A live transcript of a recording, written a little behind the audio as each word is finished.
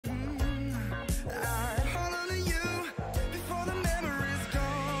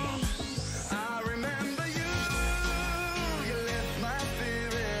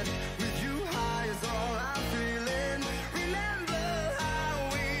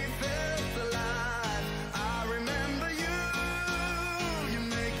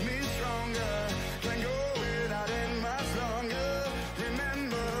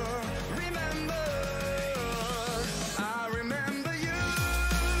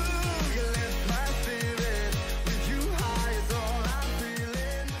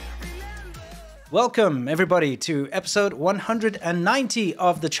Welcome, everybody, to episode 190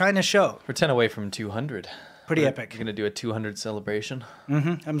 of The China Show. We're 10 away from 200. Pretty epic. We're going to do a 200 celebration.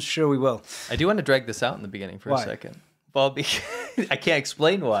 I'm sure we will. I do want to drag this out in the beginning for Why? a second. Well, I can't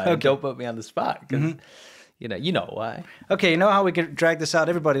explain why. Okay. Don't put me on the spot. Because you know why. Okay, you know how we can drag this out?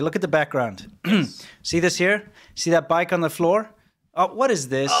 Everybody, look at the background. See this here? See that bike on the floor? Oh, what is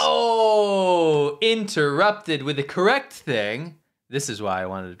this? Oh, interrupted with the correct thing. This is why I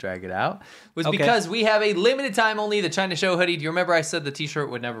wanted to drag it out. Was Okay. because we have a limited time only the China Show hoodie. Do you remember I said the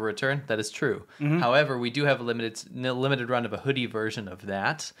t-shirt would never return? That is true. However, we do have a limited run of a hoodie version of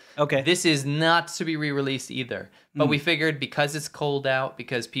that. Okay. This is not to be re-released either. But we figured because it's cold out,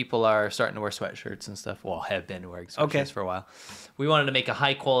 because people are starting to wear sweatshirts and stuff, well, have been wearing sweatshirts for a while, we wanted to make a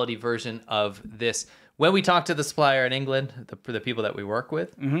high quality version of this. When we talked to the supplier in England, the people that we work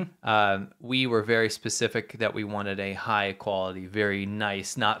with, we were very specific that we wanted a high quality, very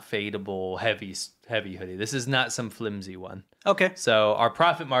nice, not fadeable, heavy hoodie. This is not some flimsy one. Okay. So our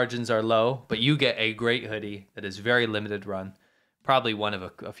profit margins are low, but you get a great hoodie that is very limited run, probably one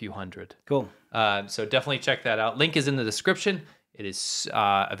of a few hundred. Cool. So definitely check that out. Link is in the description. It is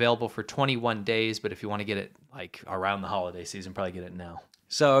available for 21 days, but if you want to get it like around the holiday season, probably get it now.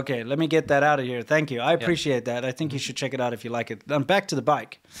 So, okay, let me get that out of here. Thank you. I appreciate that. I think you should check it out if you like it. Back to the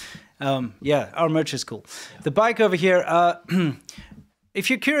bike. Yeah, our merch is cool. Yeah. The bike over here, if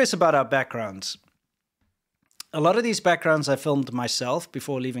you're curious about our backgrounds, a lot of these backgrounds I filmed myself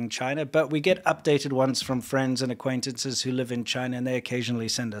before leaving China, but we get updated ones from friends and acquaintances who live in China, and they occasionally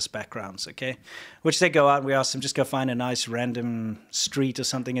send us backgrounds, okay? Which they go out and we ask them, just go find a nice random street or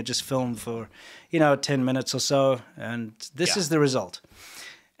something and just film for, 10 minutes or so, and this is the result.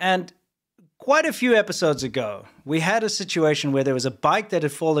 And quite a few episodes ago, we had a situation where there was a bike that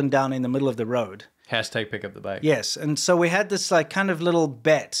had fallen down in the middle of the road. Hashtag pick up the bike. Yes, and so we had this like kind of little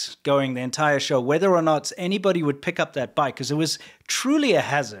bet going the entire show, whether or not anybody would pick up that bike, because it was truly a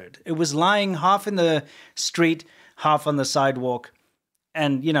hazard. It was lying half in the street, half on the sidewalk,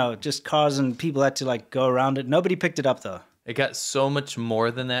 and, just cars and people had to like go around it. Nobody picked it up though. It got so much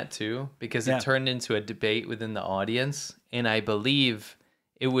more than that too, because it turned into a debate within the audience, and I believe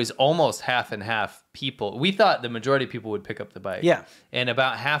it was almost half and half people. We thought the majority of people would pick up the bike. Yeah. And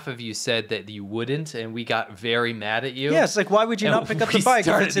about half of you said that you wouldn't, and we got very mad at you. Yeah, it's like, why would you not pick up the bike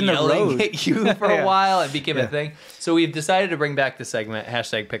if it's in the road? At you for a while. It became a thing. So we've decided to bring back the segment,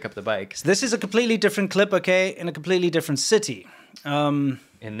 hashtag pick up the bike. So this is a completely different clip, okay, in a completely different city. And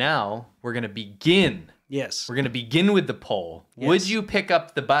now we're going to begin. Yes. We're going to begin with the poll. Yes. Would you pick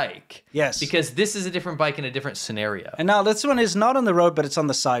up the bike? Yes. Because this is a different bike in a different scenario. And now this one is not on the road, but it's on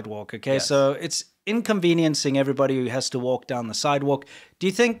the sidewalk, okay? Yes. So it's inconveniencing everybody who has to walk down the sidewalk. Do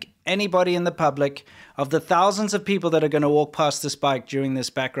you think anybody in the public, of the thousands of people that are going to walk past this bike during this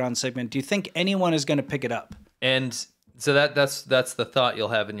background segment, do you think anyone is going to pick it up? And so that's the thought you'll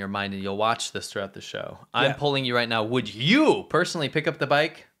have in your mind, and you'll watch this throughout the show. I'm polling you right now. Would you personally pick up the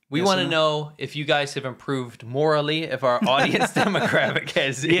bike? We want to know if you guys have improved morally, if our audience demographic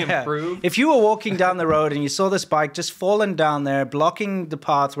has improved. If you were walking down the road and you saw this bike just falling down there, blocking the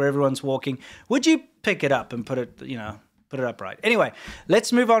path where everyone's walking, would you pick it up and put it upright? Anyway,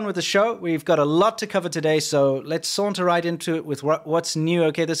 let's move on with the show. We've got a lot to cover today, so let's saunter right into it with what's new.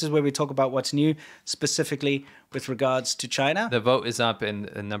 Okay, this is where we talk about what's new, specifically with regards to China. The vote is up in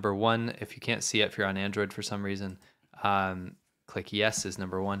number 1. If you can't see it, if you're on Android for some reason, click yes is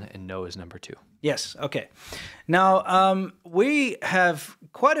number 1 and no is number 2. Yes, okay. Now, we have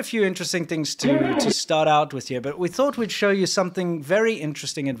quite a few interesting things to start out with here, but we thought we'd show you something very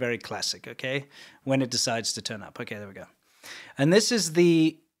interesting and very classic, okay, when it decides to turn up. Okay, there we go. And this is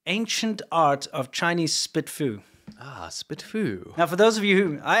the ancient art of Chinese spit fu. Ah, spit fu. Now, for those of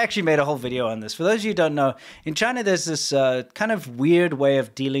you I actually made a whole video on this. For those of you who don't know, in China, there's this kind of weird way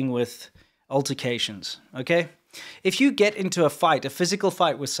of dealing with altercations, okay? If you get into a fight, a physical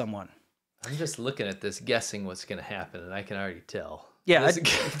fight with someone. I'm just looking at this, guessing what's going to happen, and I can already tell. Yeah.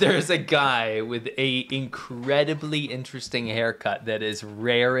 There's a guy with a incredibly interesting haircut that is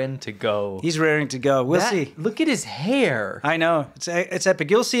raring to go. He's raring to go. We'll see. Look at his hair. I know. It's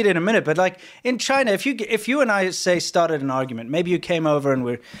epic. You'll see it in a minute. But like in China, if you and I, say, started an argument, maybe you came over and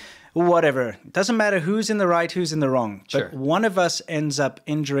we're... whatever. It doesn't matter who's in the right, who's in the wrong. But one of us ends up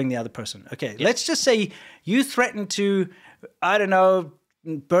injuring the other person. Okay, let's just say you threaten to, I don't know,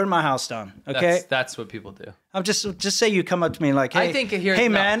 burn my house down. Okay, that's what people do. I'm just say you come up to me like, hey,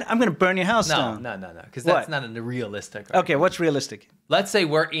 man, I'm gonna burn your house down. No, because that's not a realistic argument. Okay, what's realistic? Let's say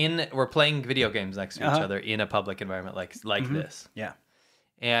we're playing video games next to each other in a public environment like this. Yeah,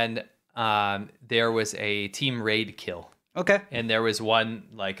 and there was a team raid kill. Okay. And there was one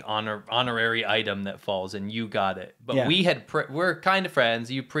like honorary item that falls, and you got it. But Yeah. we're kind of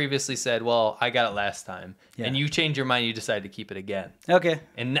friends. You previously said, "Well, I got it last time," Yeah. and you changed your mind. You decided to keep it again. Okay.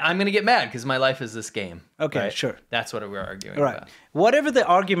 And I'm gonna get mad because my life is this game. Okay, right? sure. That's what we're arguing Right. about. Whatever the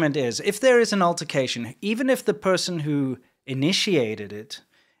argument is, if there is an altercation, even if the person who initiated it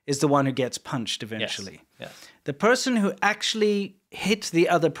is the one who gets punched eventually, Yes. the person who actually hit the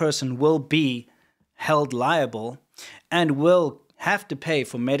other person will be held liable and will have to pay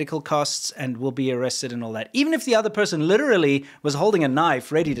for medical costs and will be arrested and all that. Even if the other person literally was holding a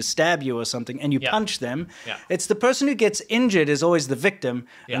knife ready to stab you or something and you punch them, it's the person who gets injured is always the victim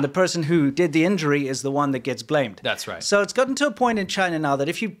and the person who did the injury is the one that gets blamed. That's right. So it's gotten to a point in China now that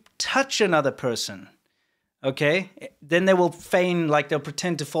if you touch another person, okay, then they will feign, like they'll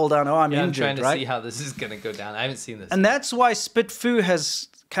pretend to fall down. Oh, I'm injured, I'm trying to right? see how this is going to go down. I haven't seen this. And that's why spit fu has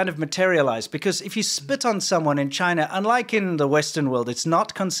kind of materialized, because if you spit on someone in China, unlike in the Western world, it's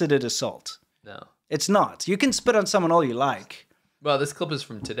not considered assault. No. It's not. You can spit on someone all you like. Well, this clip is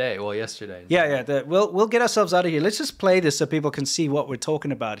from today. Well, yesterday. Yeah. We'll get ourselves out of here. Let's just play this so people can see what we're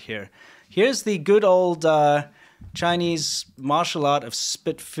talking about here. Here's the good old Chinese martial art of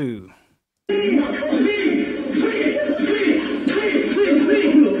spit fu.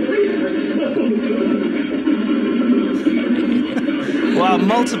 Wow,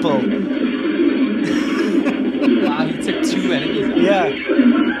 multiple. Wow, he took 2 enemies out. Yeah.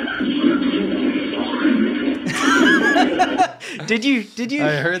 Did you?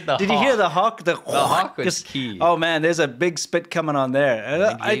 I heard the Did hawk. you hear the hawk? The hawk was key. Oh man, there's a big spit coming on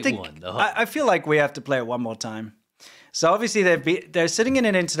there. I think 98 the hawk. I feel like we have to play it one more time. So obviously they're sitting in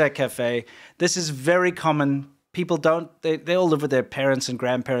an internet cafe. This is very common. People they all live with their parents and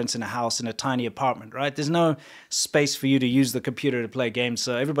grandparents in a house in a tiny apartment, right? There's no space for you to use the computer to play games,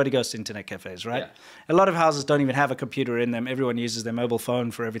 so everybody goes to internet cafes, right? Yeah. A lot of houses don't even have a computer in them. Everyone uses their mobile phone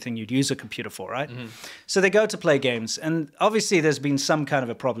for everything you'd use a computer for, right? So they go to play games, and obviously there's been some kind of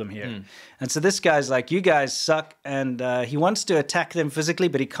a problem here. And so this guy's like, you guys suck, and he wants to attack them physically,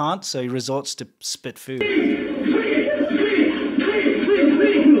 but he can't, so he resorts to spit food.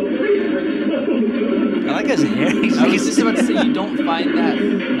 I like his hair. I was just about to say, you don't find that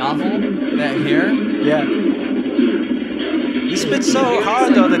novel, that hair? Yeah. He spits so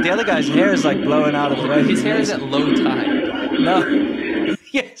hard, though, that the other guy's hair is like blowing out of the way. His hair is at low tide. No.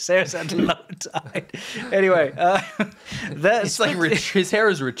 Yes, hair's at low tide. Anyway, that's It's like his hair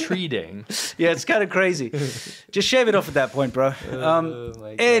is retreating. yeah, it's kind of crazy. Just shave it off at that point, bro. Oh my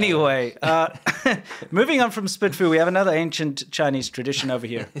God. Anyway, moving on from spit fu, we have another ancient Chinese tradition over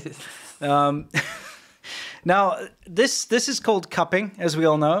here. Now, this is called cupping, as we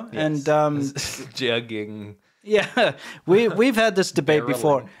all know, Yes. and Jugging. yeah, we've had this debate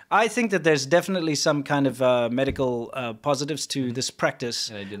before. Barreling. I think that there's definitely some kind of medical positives to this practice,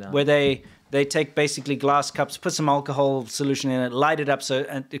 And I do not. where they take basically glass cups, put some alcohol solution in it, light it up so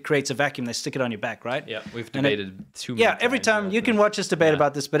and it creates a vacuum. They stick it on your back, right? Yeah, we've And it- debated too many Yeah, every times time about you can this. watch us debate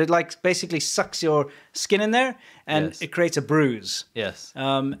about this, but it like basically sucks your skin in there and Yes. it creates a bruise. Yes.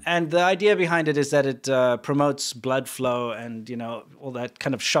 And the idea behind it is that it promotes blood flow and, you know, all that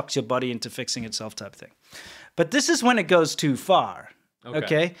kind of shocks your body into fixing itself type thing. But this is when it goes too far,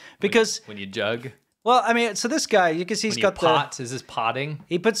 okay? Because, when you jug, well, I mean, so this guy, you can see he's when got you pot, is this potting?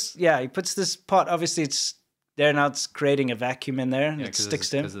 he puts this pot, obviously it's there now, it's creating a vacuum in there and Yeah, it sticks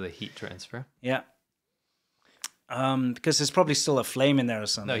to because him. of the heat transfer. Yeah. Because there's probably still a flame in there or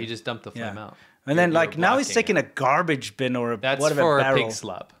something. No, he just dumped the flame out. And then, You're like, now he's blocking taking a garbage bin or a That's whatever for barrel. a pig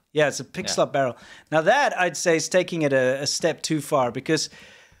slop. Yeah, it's a pig slop barrel. Now that I'd say is taking it a step too far because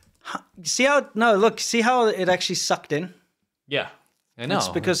see how it actually sucked in? Yeah, I know. It's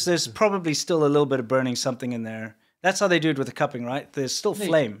because there's probably still a little bit of burning something in there. That's how they do it with the cupping, right? There's still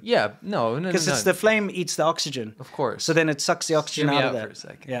flame. Yeah, no. Because it's the flame eats the oxygen. Of course. So then it sucks the oxygen Hear me out of out that. for a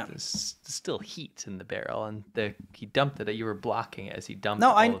second. Yeah. There's still heat in the barrel, and he dumped it. You were blocking it as he dumped.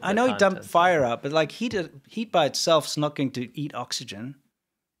 No, all of I the know he dumped contents. fire out, but like heat by itself is not going to eat oxygen.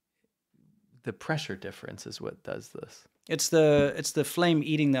 The pressure difference is what does this. It's the flame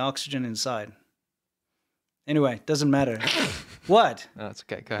eating the oxygen inside. Anyway, doesn't matter. What? No, it's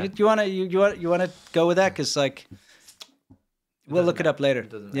okay. Go ahead. You wanna go with that? Because like, we'll look it up later.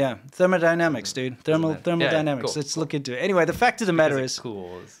 doesn't matter. Yeah, thermodynamics, dude. matter. Yeah, Thermodynamics. cool, Let's look into it. Anyway, the fact of the matter Because is, it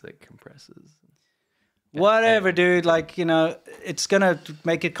cools, it compresses. whatever, dude. Like, you know, it's gonna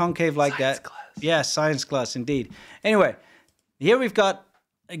make it concave like Science that. class. Yeah, science class indeed. Anyway, here we've got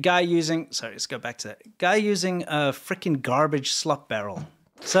a guy using. Sorry, let's go back to that. Guy using a freaking garbage slop barrel.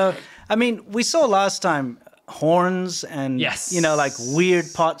 So, I mean, we saw last time horns and Yes. you know, like weird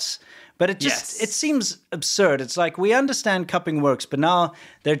pots. But it just, it seems absurd. It's like, we understand cupping works, but now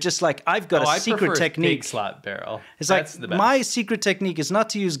they're just like, I've got a secret technique. Big slot barrel. It's like, my secret technique is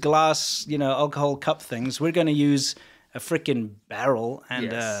not to use glass, you know, alcohol cup things. We're going to use a freaking barrel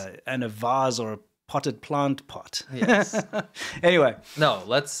and a vase or a potted plant pot. Yes. Anyway. No,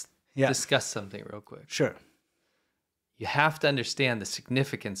 let's discuss something real quick. Sure. You have to understand the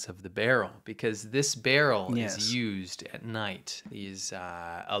significance of the barrel, because this barrel is used at night. These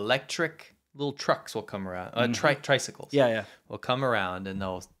electric little trucks will come around, tricycles. Will come around, and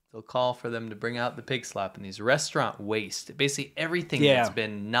they'll call for them to bring out the pig slop, and these restaurant waste, basically everything that's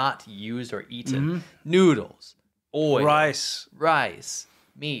been not used or eaten, noodles, oil, rice,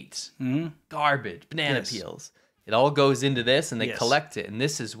 meat, garbage, banana peels. It all goes into this, and they collect it, and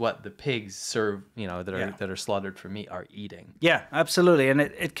this is what the pigs serve, you know, that are slaughtered for meat are eating. Yeah, absolutely, and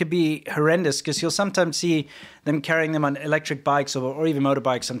it could be horrendous, because you'll sometimes see them carrying them on electric bikes or even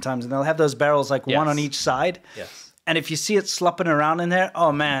motorbikes sometimes, and they'll have those barrels like one on each side. Yes. And if you see it slopping around in there,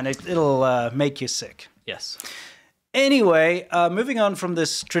 oh man, it'll make you sick. Yes. Anyway, moving on from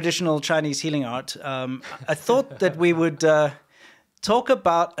this traditional Chinese healing art, I thought that we would talk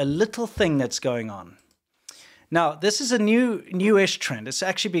about a little thing that's going on. Now, this is a newish trend. It's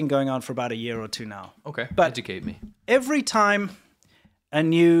actually been going on for about a year or two now. Okay, but educate me. Every time a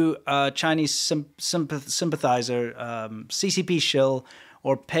new Chinese sympathizer, CCP shill,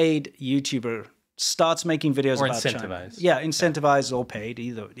 or paid YouTuber starts making videos about China. Yeah, incentivized or paid,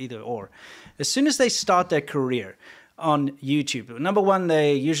 either or. As soon as they start their career on YouTube, number one,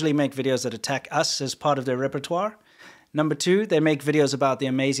 they usually make videos that attack us as part of their repertoire. Number two, they make videos about the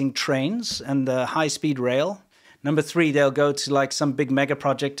amazing trains and the high-speed rail. Number three, they'll go to like some big mega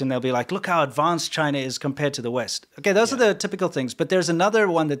project and they'll be like, look how advanced China is compared to the West. Okay, those are the typical things. But there's another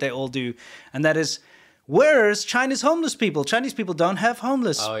one that they all do, and that is, where's China's homeless people? Chinese people don't have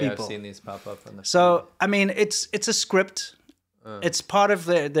homeless people. Oh, yeah, I've seen these pop up on the So, I mean, it's a script. It's part of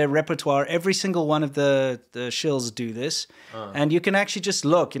their repertoire. Every single one of the shills do this. And you can actually just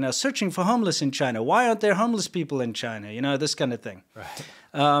look, you know, searching for homeless in China. Why aren't there homeless people in China? You know, this kind of thing.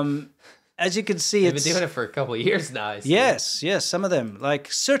 Right. As you can see, they've been doing it for a couple of years now. Yes, some of them.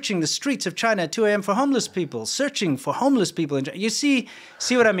 Like searching the streets of China at 2 a.m. for homeless people. Searching for homeless people in China. You see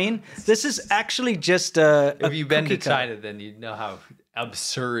what I mean? This is actually just if you've been to China, then you know how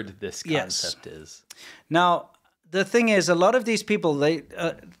absurd this concept is. Now, the thing is, a lot of these people,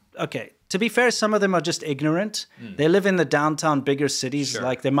 okay, to be fair, some of them are just ignorant. They live in the downtown bigger cities,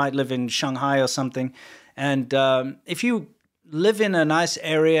 like they might live in Shanghai or something. And if you live in a nice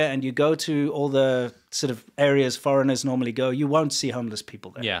area and you go to all the sort of areas foreigners normally go, you won't see homeless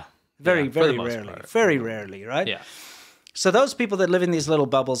people there. Yeah. Very rarely. Very rarely, right? Yeah. So those people that live in these little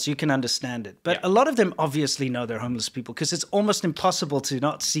bubbles, you can understand it. But a lot of them obviously know they're homeless people, because it's almost impossible to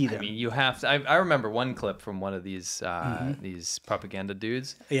not see them. I mean, you have to. I remember one clip from one of these propaganda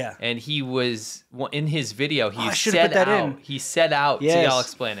dudes. Yeah. And he was, in his video, he he set out, see, I'll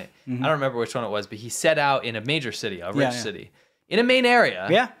explain it. I don't remember which one it was, but he set out in a major city, a rich city, in a main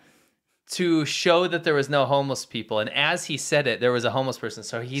area. To show that there was no homeless people, and as he said it, there was a homeless person.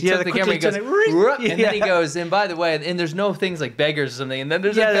 So he took the camera and goes, and then he goes, and by the way, and there's no things like beggars or something, and then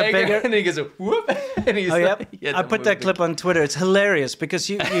there's a beggar, and then he goes, whoop, and he's I put that clip on Twitter. It's hilarious, because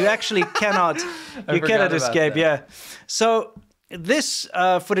you actually cannot escape. So this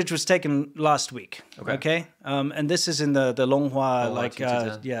footage was taken last week. Okay. And this is in the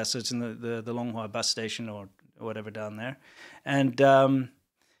Longhua, so it's in the Longhua bus station or whatever down there, and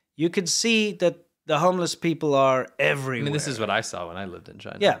you could see that the homeless people are everywhere. I mean, this is what I saw when I lived in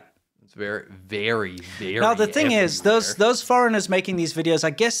China. Yeah. It's very, very, very Now, the thing is, those foreigners making these videos,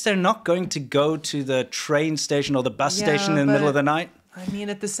 I guess they're not going to go to the train station or the bus station in the middle of the night. I mean,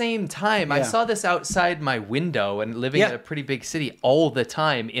 at the same time, I saw this outside my window and living in a pretty big city all the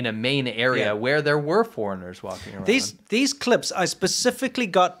time in a main area where there were foreigners walking around. These clips, I specifically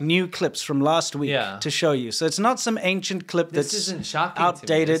got new clips from last week to show you. So it's not some ancient clip that's isn't shocking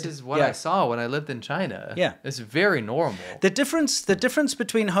outdated. To me. This is what I saw when I lived in China. Yeah. It's very normal. The difference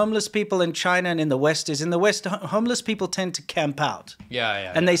between homeless people in China and in the West is, in the West, homeless people tend to camp out.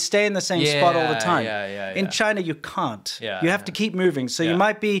 And they stay in the same spot all the time. In China, you can't. You have to keep moving. So you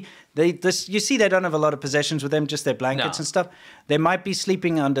might be, you see they don't have a lot of possessions with them, just their blankets and stuff. They might be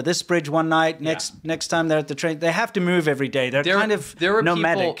sleeping under this bridge one night. Next time they're at the train, they have to move every day. They're kind of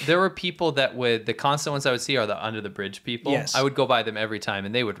nomadic. There were people that the constant ones I would see are the under the bridge people. I would go by them every time,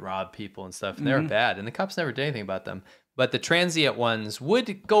 and they would rob people and stuff, and they were bad. And the cops never did anything about them. But the transient ones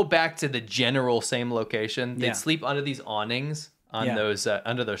would go back to the general same location. They'd sleep under these awnings on those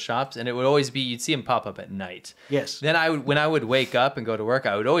under those shops, and it would always be you'd see them pop up at night. Yes. Then when I would wake up and go to work,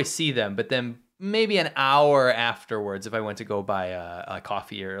 I would always see them, but then maybe an hour afterwards, if I went to go buy a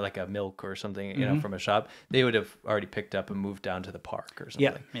coffee or like a milk or something, you know, from a shop, they would have already picked up and moved down to the park or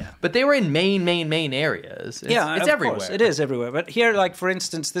something. Yeah. But they were in main areas. It's everywhere. Course. It is everywhere. But here, like for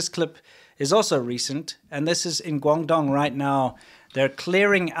instance, this clip is also recent, and this is in Guangdong right now. They're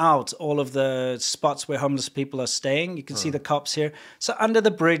clearing out all of the spots where homeless people are staying. You can see the cops here. So under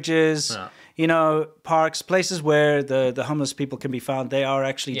the bridges, you know, parks, places where the homeless people can be found, they are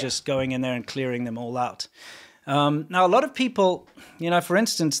actually just going in there and clearing them all out. Now, a lot of people, you know, for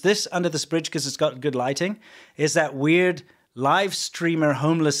instance, this under this bridge, because it's got good lighting, is that weird live streamer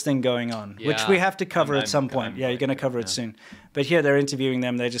homeless thing going on, which we have to cover at some point. You're going to cover it soon. But here they're interviewing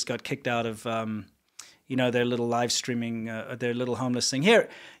them. They just got kicked out of... you know, their little live streaming, their little homeless thing. Here,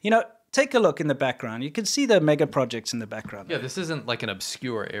 you know, take a look in the background. You can see the mega projects in the background. Yeah, this isn't like an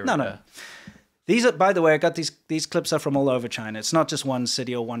obscure area. No. These are, by the way, I got these clips are from all over China. It's not just one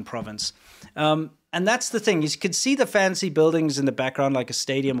city or one province. And that's the thing. You can see the fancy buildings in the background, like a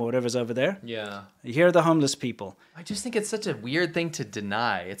stadium or whatever's over there. Yeah. Here are the homeless people. I just think it's such a weird thing to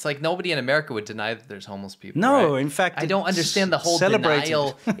deny. It's like nobody in America would deny that there's homeless people. No, right? in fact, I don't understand the whole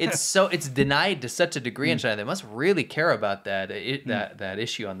denial. It's denied to such a degree in China. They must really care about that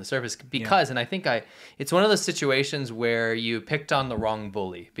issue on the surface because, and I think it's one of those situations where you picked on the wrong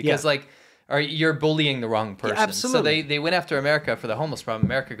bully because or you're bullying the wrong person. Yeah, absolutely. So they went after America for the homeless problem.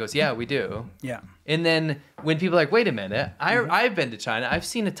 America goes, yeah, we do. Yeah. And then when people are like, wait a minute, I've been to China. I've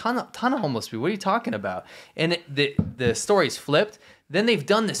seen a ton of homeless people. What are you talking about? And the story's flipped. Then they've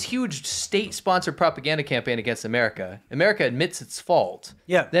done this huge state-sponsored propaganda campaign against America. America admits its fault.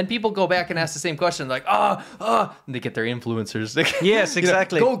 Yeah. Then people go back and ask the same question, like, and they get their influencers. Yes,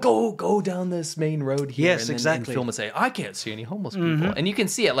 exactly. Go down this main road here. Yes, exactly. And film and say, I can't see any homeless people. And you can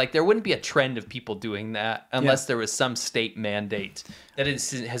see it. Like, there wouldn't be a trend of people doing that unless there was some state mandate that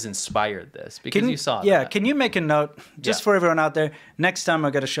has inspired this. Because you saw that. Yeah, can you make a note, just for everyone out there, next time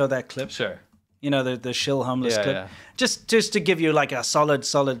I'm going to show that clip. Sure. You know, the shill homeless clip. Just to give you like a solid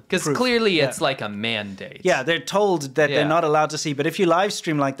because clearly it's like a mandate. Yeah, they're told that they're not allowed to see. But if you live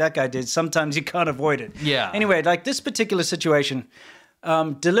stream like that guy did, sometimes you can't avoid it. Yeah. Anyway, like this particular situation,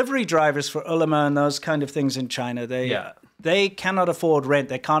 delivery drivers for ulama and those kind of things in China, they cannot afford rent.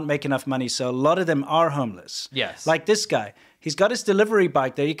 They can't make enough money. So a lot of them are homeless. Yes. Like this guy. He's got his delivery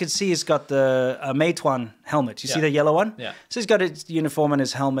bike there. You can see he's got the Meituan helmet. You see the yellow one? Yeah. So he's got his uniform and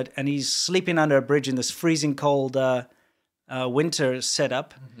his helmet, and he's sleeping under a bridge in this freezing cold winter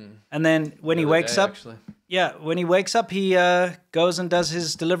setup. And then when he wakes up, he goes and does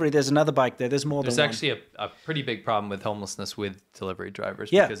his delivery. There's another bike there. There's more than one. There's actually a pretty big problem with homelessness with delivery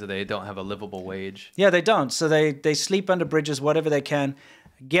drivers because they don't have a livable wage. Yeah, they don't. So they sleep under bridges, whatever they can,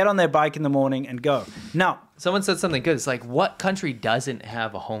 get on their bike in the morning and go. Now, someone said something good. It's like, what country doesn't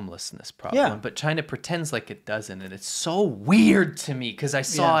have a homelessness problem? Yeah. But China pretends like it doesn't. And it's so weird to me because I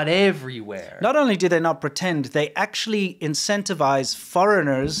saw it everywhere. Not only do they not pretend, they actually incentivize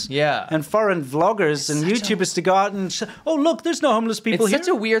foreigners and foreign vloggers and YouTubers to go out and say, oh, look, there's no homeless people here. It's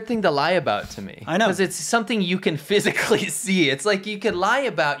such a weird thing to lie about to me. I know. Because it's something you can physically see. It's like you could lie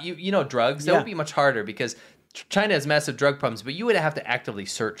about, you know, drugs. That would be much harder because China has massive drug problems, but you would have to actively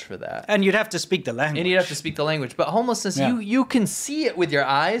search for that. And you'd have to speak the language. But homelessness, you can see it with your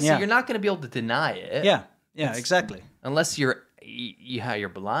eyes, so you're not going to be able to deny it. Yeah, exactly. Unless you're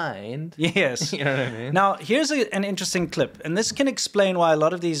blind. Yes. You know what I mean? Now, here's an interesting clip, and this can explain why a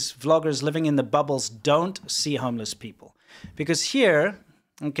lot of these vloggers living in the bubbles don't see homeless people. Because here,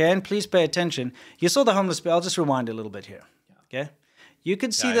 okay, and please pay attention, you saw the homeless people. I'll just rewind a little bit here, okay? You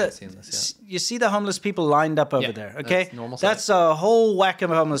can see you see the homeless people lined up over there, okay? That's a whole whack of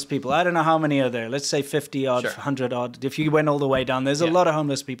homeless people. I don't know how many are there. Let's say 50 odd, 100 odd. If you went all the way down, there's a lot of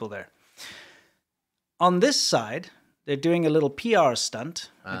homeless people there. On this side, they're doing a little PR stunt,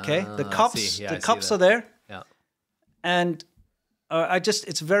 okay? The cops are there. Yeah. And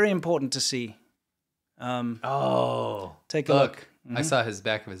it's very important to see. Take a look. I saw his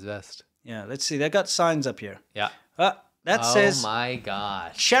back of his vest. Yeah, let's see. They got signs up here. Yeah. That says, oh my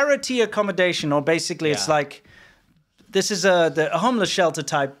gosh, charity accommodation, or basically it's like, this is a homeless shelter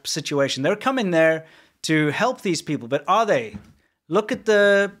type situation. They're coming there to help these people, but are they? Look at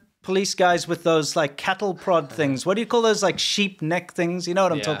the police guys with those like cattle prod things. What do you call those, like sheep neck things? You know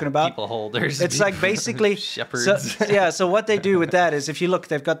what I'm talking about? People holders. It's like basically shepherds. So what they do with that is, if you look,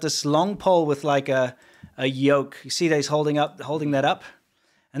 they've got this long pole with like a yoke. You see they's holding that up?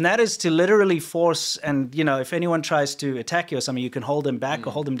 And that is to literally force, and, you know, if anyone tries to attack you or something, you can hold them back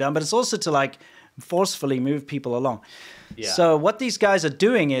or hold them down. But it's also to, like, forcefully move people along. Yeah. So what these guys are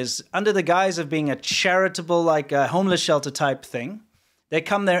doing is, under the guise of being a charitable, like a homeless shelter type thing, they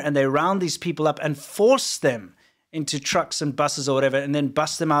come there and they round these people up and force them into trucks and buses or whatever, and then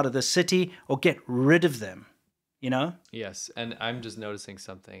bust them out of the city or get rid of them, you know? Yes, and I'm just noticing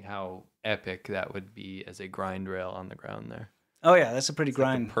something, how epic that would be as a grind rail on the ground there. Oh yeah, that's a pretty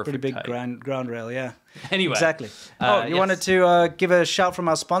big height. ground rail, yeah. Anyway. Exactly. Oh, you wanted to give a shout from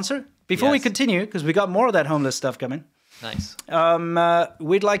our sponsor? Before we continue, because we got more of that homeless stuff coming. Nice.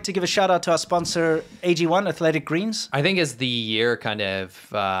 We'd like to give a shout out to our sponsor, AG1 Athletic Greens. I think as the year kind of,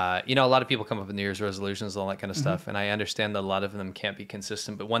 a lot of people come up with New Year's resolutions and all that kind of stuff, and I understand that a lot of them can't be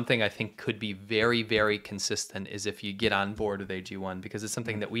consistent. But one thing I think could be very, very consistent is if you get on board with AG1, because it's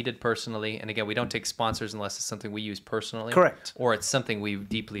something that we did personally. And again, we don't take sponsors unless it's something we use personally. Correct. Or it's something we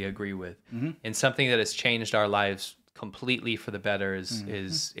deeply agree with. And something that has changed our lives completely for the better is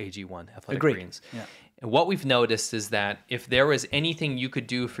AG1 Athletic Greens. Yeah. And what we've noticed is that if there was anything you could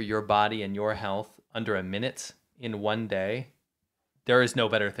do for your body and your health under a minute in one day, there is no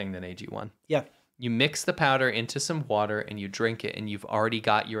better thing than AG1. Yeah. You mix the powder into some water and you drink it, and you've already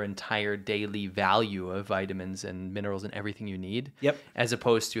got your entire daily value of vitamins and minerals and everything you need. Yep. As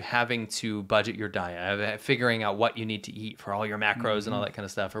opposed to having to budget your diet, figuring out what you need to eat for all your macros and all that kind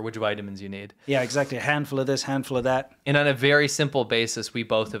of stuff, or which vitamins you need. Yeah, exactly. A handful of this, handful of that. And on a very simple basis, we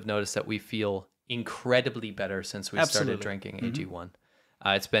both have noticed that we feel incredibly better since we started drinking AG1.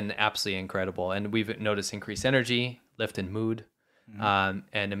 It's been absolutely incredible. And we've noticed increased energy, lift in mood, and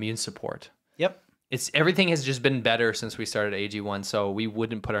immune support. Yep. Everything has just been better since we started AG1, so we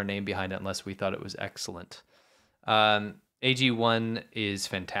wouldn't put our name behind it unless we thought it was excellent. AG1 is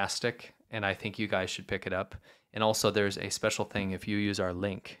fantastic, and I think you guys should pick it up. And also there's a special thing if you use our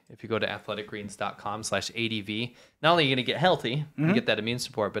link. If you go to athleticgreens.com/ADV, not only are you going to get healthy, you get that immune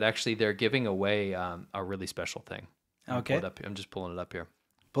support, but actually they're giving away a really special thing. Okay. I'm just pulling it up here.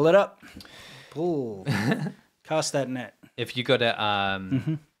 Pull it up. Pull. Cast that net. If you go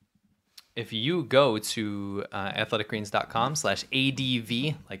to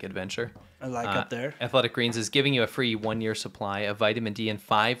athleticgreens.com/ADV, like adventure. I like up there. Athletic Greens is giving you a free 1-year supply of vitamin D and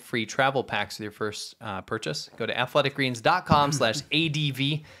 5 free travel packs with your first purchase. Go to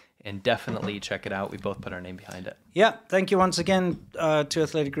athleticgreens.com/ADV and definitely check it out. We both put our name behind it. Yeah, thank you once again to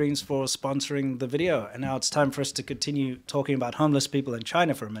Athletic Greens for sponsoring the video. And now it's time for us to continue talking about homeless people in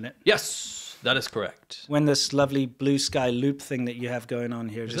China for a minute. Yes, that is correct. When this lovely blue sky loop thing that you have going on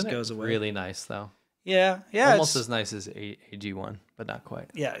here just goes away. Really nice, though. Yeah. Almost as nice as AG1, but not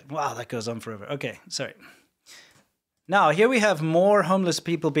quite. Yeah, wow, that goes on forever. Okay, sorry. Now, here we have more homeless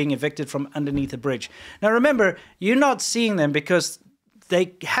people being evicted from underneath a bridge. Now, remember, you're not seeing them because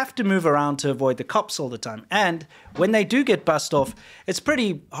they have to move around to avoid the cops all the time. And when they do get bussed off, it's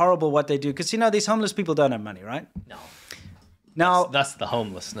pretty horrible what they do. Because, these homeless people don't have money, right? No. Now, that's the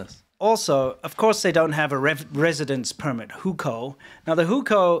homelessness. Also, of course, they don't have a residence permit, hukou. Now, the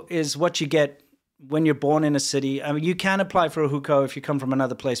hukou is what you get when you're born in a city. I mean, you can apply for a hukou if you come from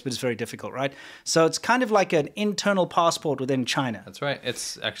another place, but it's very difficult, right? So it's kind of like an internal passport within China. That's right.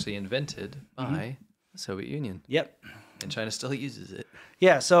 It's actually invented by the Soviet Union. Yep. And China still uses it.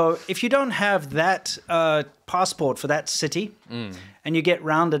 Yeah, so if you don't have that passport for that city and you get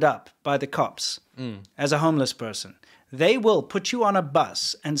rounded up by the cops as a homeless person, they will put you on a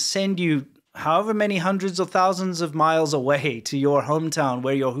bus and send you however many hundreds or thousands of miles away to your hometown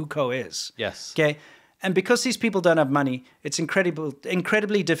where your hukou is. Yes. Okay? And because these people don't have money, it's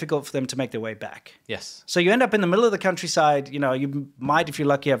incredibly difficult for them to make their way back. Yes. So you end up in the middle of the countryside. You might, if you're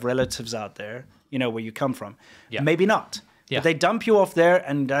lucky, have relatives out there, where you come from. Yeah. Maybe not. Yeah. But they dump you off there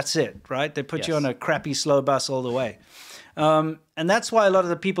and that's it, right? They put you on a crappy, slow bus all the way. And that's why a lot of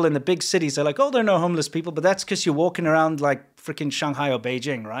the people in the big cities are like, oh, there are no homeless people. But that's because you're walking around like freaking Shanghai or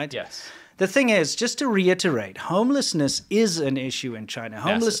Beijing, right? Yes. The thing is, just to reiterate, homelessness is an issue in China.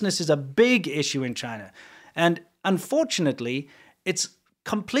 Homelessness is a big issue in China. And unfortunately, it's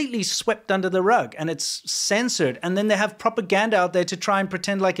completely swept under the rug and it's censored. And then they have propaganda out there to try and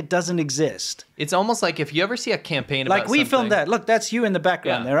pretend like it doesn't exist. It's almost like if you ever see a campaign about we filmed that. Look, that's you in the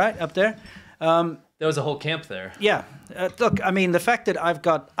background there, right? Up there. There was a whole camp there. Yeah. Look, I mean, the fact that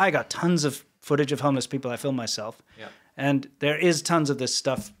I got tons of footage of homeless people I filmed myself. Yeah. And there is tons of this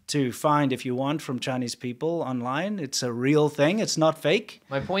stuff to find if you want from Chinese people online. It's a real thing. It's not fake.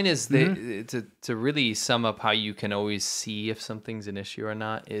 My point is to really sum up how you can always see if something's an issue or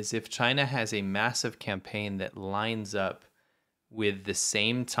not is if China has a massive campaign that lines up with the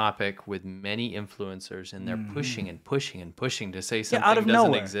same topic with many influencers, and they're pushing and pushing and pushing to say something out of doesn't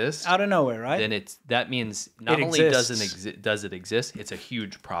nowhere. exist. Out of nowhere, right? Then that means not only does it exist, it's a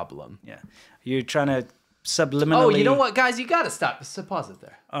huge problem. Yeah. You're trying to subliminally... Oh, you know what, guys? You got to stop. Pause it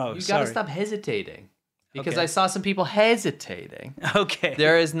there. Oh, you got to stop hesitating. Because Okay. I saw some people hesitating. Okay.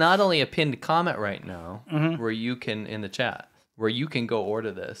 There is not only a pinned comment right now where you can, in the chat, where you can go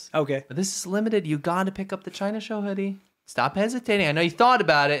order this. Okay. But this is limited. You got to pick up the China Show hoodie. Stop hesitating. I know you thought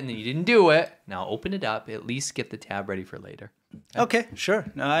about it and then you didn't do it. Now open it up. At least get the tab ready for later. Okay,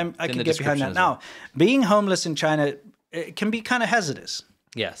 sure. No, I can the get behind that. description as well. Now, being homeless in China, it can be kind of hazardous.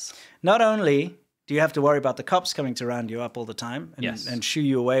 Yes. Not only do you have to worry about the cops coming to round you up all the time and shoo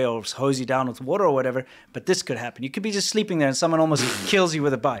you away or hose you down with water or whatever, but this could happen. You could be just sleeping there and someone almost kills you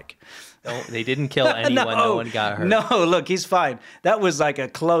with a bike. No, they didn't kill anyone. No one got hurt. No, look, he's fine. That was like a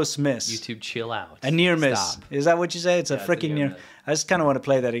close miss. YouTube, chill out. A near miss. Stop. Is that what you say? It's a freaking near. I just kind of want to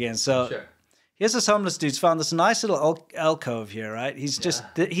play that again. So Sure. here's this homeless dude's found this nice little alcove here, right? He's just,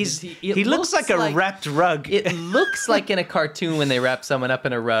 he looks like a wrapped rug. It looks like in a cartoon when they wrap someone up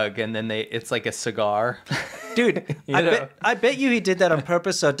in a rug and then it's like a cigar. Dude, I bet you he did that on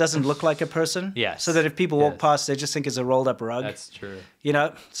purpose so it doesn't look like a person. Yes. So that if people walk past, they just think it's a rolled up rug. That's true. You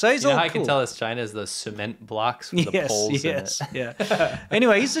know? So he's all how cool. I can tell it's China is the cement blocks with the poles in it. Yeah.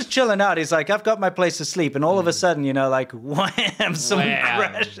 Anyway, he's just chilling out. He's like, I've got my place to sleep. And all of a sudden, you know, like, wham, someone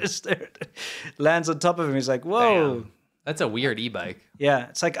crashes there. Lands on top of him. He's like, whoa. Damn. That's a weird e-bike. Yeah,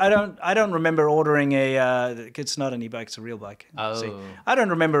 it's like I don't remember ordering it's not an e-bike, it's a real bike. Oh. See, I don't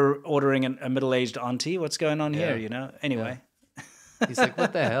remember ordering a middle-aged auntie. What's going on here, you know? Anyway. Yeah. He's like,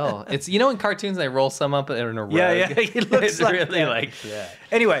 what the hell? It's, you know, in cartoons they roll some up in a rug. Yeah, he looks it's like really that. like that.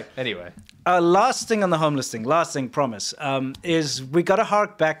 Anyway, last thing on the homeless thing, promise, is we got to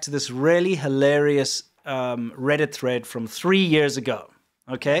hark back to this really hilarious Reddit thread from 3 years ago.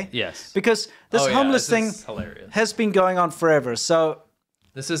 Okay? Yes. Because this homeless thing has been going on forever. So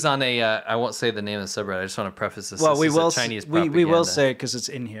this is on a I won't say the name of the subreddit. I just want to preface this. Well, this is Chinese propaganda. we will say it because it's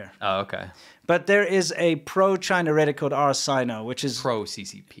in here. Oh, okay. But there is a pro-China Reddit called r/Sino, which is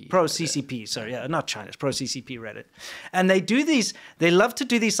pro-CCP. Pro-CCP, sorry, yeah, not China, it's pro-CCP Reddit. And they do these, they love to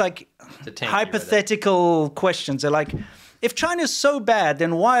do these like hypothetical questions. They're like, if China's so bad,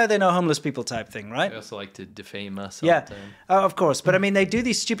 then why are there no homeless people type thing, right? They also like to defame us all the time. Of course. But I mean, they do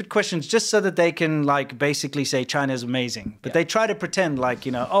these stupid questions just so that they can like basically say China's amazing. But they try to pretend like,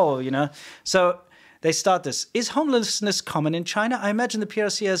 you know, so they start this. Is homelessness common in China? I imagine the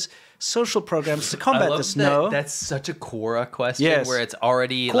PRC has social programs to combat this. No. That's such a Quora question where it's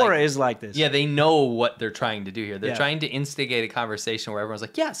already Quora is like this. Yeah, they know what they're trying to do here. They're trying to instigate a conversation where everyone's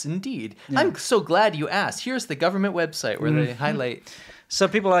like, yes, indeed. I'm so glad you asked. Here's the government website where they highlight. So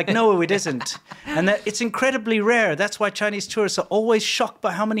people are like, no, it isn't. And that it's incredibly rare. That's why Chinese tourists are always shocked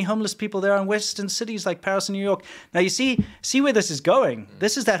by how many homeless people there are in Western cities like Paris and New York. Now, you see where this is going.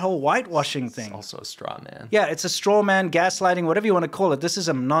 This is that whole whitewashing thing. It's also a straw man. Yeah, it's a straw man, gaslighting, whatever you want to call it. This is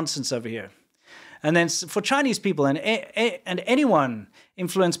a nonsense over here. And then for Chinese people and anyone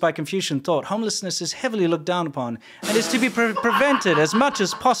influenced by Confucian thought, homelessness is heavily looked down upon and is to be prevented as much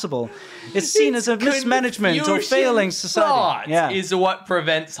as possible. It's seen as a mismanagement or failing society. Thought is what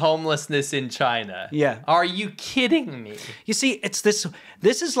prevents homelessness in China. Yeah. Are you kidding me? You see, it's this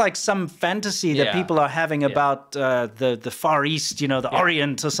is like some fantasy that people are having about the Far East, you know, the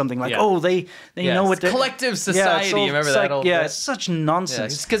Orient or something like, oh, they know what they're... Collective society, you remember that whole it's such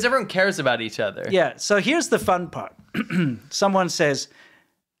nonsense. It's because everyone cares about each other. Yeah, so here's the fun part. Someone says,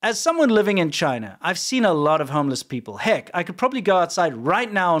 as someone living in China, I've seen a lot of homeless people. Heck, I could probably go outside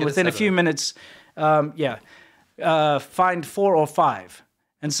right now and within a few minutes, find 4 or 5.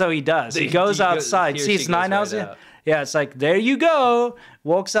 And so he does. He goes outside. See, it's 9 hours. Yeah, it's like, there you go.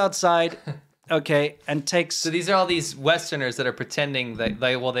 Walks outside. Okay, and takes... So these are all these Westerners that are pretending that,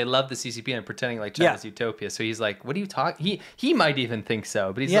 they love the CCP and pretending like China's utopia. So he's like, what are you talking... He might even think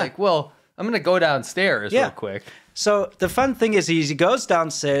so, but he's like, well, I'm going to go downstairs real quick. So the fun thing is he goes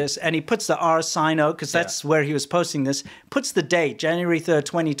downstairs and he puts the r/Sino, because that's where he was posting this, puts the date, January 3rd,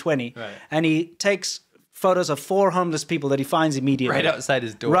 2020, and he takes photos of 4 homeless people that he finds immediately. Right outside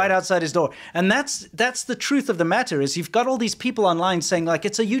his door. Right outside his door. And that's the truth of the matter, is you've got all these people online saying, like,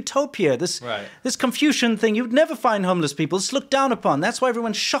 it's a utopia. This Confucian thing, you'd never find homeless people. It's looked down upon. That's why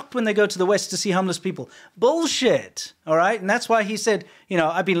everyone's shocked when they go to the West to see homeless people. Bullshit. All right? And that's why he said, you know,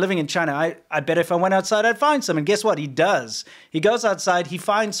 I've been living in China. I bet if I went outside, I'd find some. And guess what? He does. He goes outside. He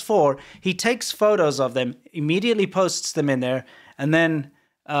finds 4. He takes photos of them, immediately posts them in there, and then...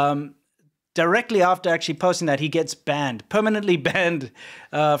 directly after actually posting that, he gets banned, permanently banned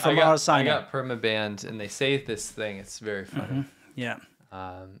from r/Sino. I got perma-banned, and they say this thing. It's very funny. Yeah.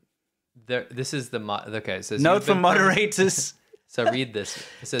 This is the okay. It says note from moderators. So read this.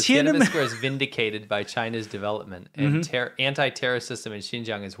 It says Tiananmen Square is vindicated by China's development, and anti-terror system in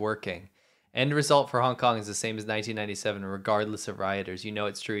Xinjiang is working. End result for Hong Kong is the same as 1997, regardless of rioters. You know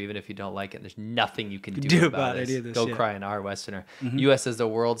it's true even if you don't like it. There's nothing you can do about it. Go cry an R Westerner. U.S. has the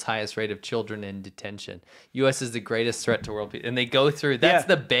world's highest rate of children in detention. U.S. is the greatest threat to world peace. And they go through. That's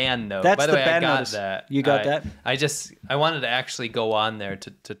the ban note. That's By the way, ban I got notice. that. You got that? I wanted to actually go on there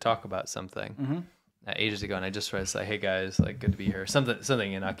to talk about something. Ages ago, and I just realized, like, hey guys, like, good to be here.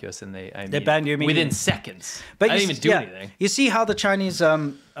 Something innocuous, and they banned you within seconds. But I didn't even do anything. You see how the Chinese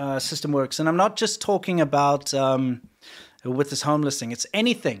system works, and I'm not just talking about with this homeless thing. It's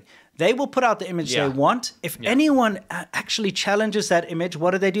anything. They will put out the image they want. If anyone actually challenges that image,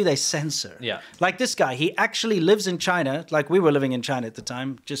 what do? They censor. Yeah. Like this guy, he actually lives in China. Like we were living in China at the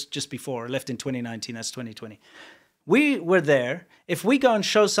time, just before. Left in 2019. That's 2020. We were there. If we go and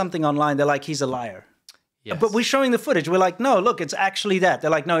show something online, they're like, he's a liar. Yes. But we're showing the footage. We're like, no, look, it's actually that.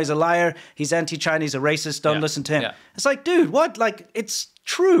 They're like, no, he's a liar. He's anti-Chinese, a racist. Don't listen to him. Yeah. It's like, dude, what? Like, it's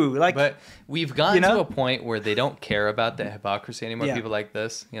true. Like, but we've gotten to a point where they don't care about the hypocrisy anymore. Yeah. People like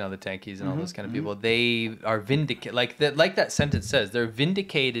this, the tankies and all those kind of people, they are vindicated. Like that sentence says, they're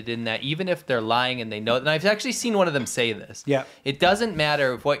vindicated in that even if they're lying and they know. And I've actually seen one of them say this. Yeah. It doesn't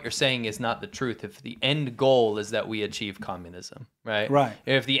matter if what you're saying is not the truth. If the end goal is that we achieve communism, right? Right.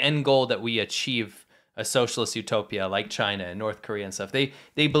 If the end goal that we achieve a socialist utopia like China and North Korea and stuff. They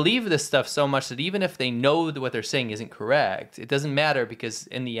believe this stuff so much that even if they know that what they're saying isn't correct, it doesn't matter because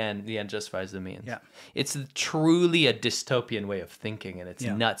in the end justifies the means. Yeah. It's truly a dystopian way of thinking, and it's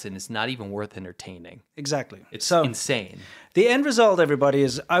nuts, and it's not even worth entertaining. Exactly. It's so insane. The end result, everybody,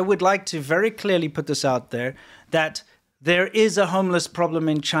 is I would like to very clearly put this out there, that there is a homeless problem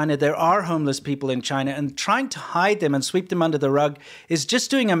in China. There are homeless people in China, and trying to hide them and sweep them under the rug is just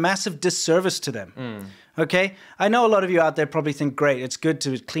doing a massive disservice to them. Okay? I know a lot of you out there probably think, great, it's good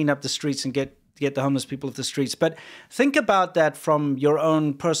to clean up the streets and get the homeless people off the streets. But think about that from your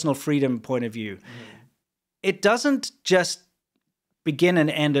own personal freedom point of view. It doesn't just begin and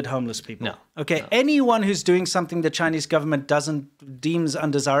end at homeless people. No. Okay, no. Anyone who's doing something the Chinese government deems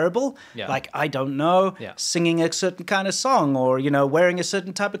undesirable, like, I don't know, singing a certain kind of song or, wearing a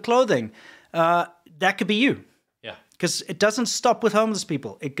certain type of clothing, that could be you. Yeah. Because it doesn't stop with homeless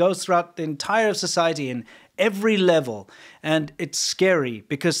people. It goes throughout the entire society in every level. And it's scary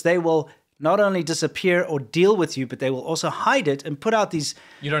because they will not only disappear or deal with you, but they will also hide it and put out these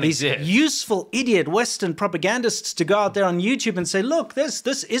useful idiot Western propagandists to go out there on YouTube and say, look,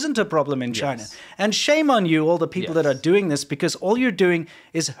 this isn't a problem in China. And shame on you, all the people that are doing this, because all you're doing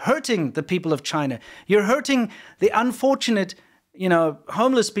is hurting the people of China. You're hurting the unfortunate,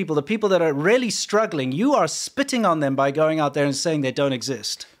 homeless people, the people that are really struggling. You are spitting on them by going out there and saying they don't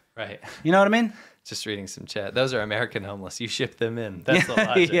exist. Right. You know what I mean? Just reading some chat. Those are American homeless. You ship them in. That's the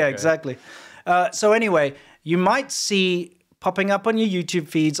logic. Yeah, exactly. So anyway, you might see popping up on your YouTube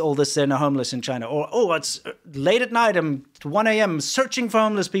feeds all this, they're homeless in China. Or, oh, it's late at night, I'm 1 a.m. searching for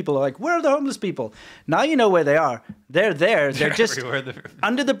homeless people. Like, where are the homeless people? Now you know where they are. They're there. They're just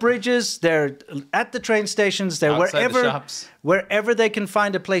under the bridges. They're at the train stations. They're wherever they can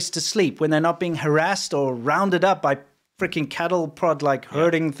find a place to sleep when they're not being harassed or rounded up by freaking cattle prod, like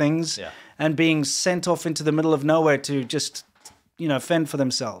herding things. Yeah. And being sent off into the middle of nowhere to just, fend for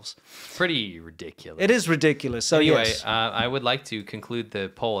themselves. Pretty ridiculous. It is ridiculous. So anyway, yes. I would like to conclude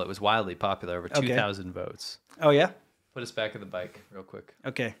the poll. It was wildly popular, over 2,000 votes. Oh, yeah? Put us back at the bike real quick.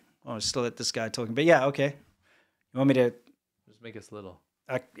 Okay. Oh, I'm still at this guy talking. But yeah, okay. You want me to... Just make us little.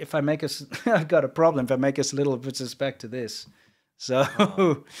 If I make us... I've got a problem. If I make us little, it puts us back to this. So...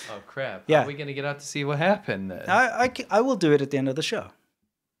 Oh crap. Yeah. How are we going to get out to see what happened then? I will do it at the end of the show.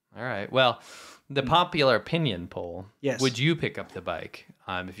 All right. Well, the popular opinion poll. Yes. Would you pick up the bike?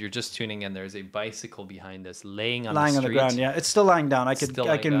 If you're just tuning in, there's a bicycle behind us lying on the ground. Yeah, it's still lying down. I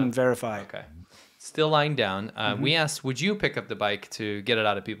can verify. Okay. Still lying down. We asked, would you pick up the bike to get it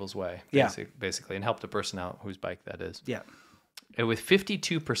out of people's way? Basically, and help the person out whose bike that is. Yeah. And with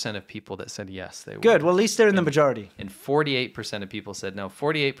 52% of people that said yes, they would. Good. Well, at least they're in the majority. And 48% of people said no.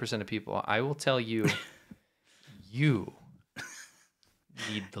 48% of people, I will tell you, you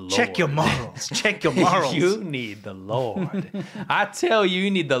need the Lord. Check your morals. Check your morals. You need the Lord. I tell you,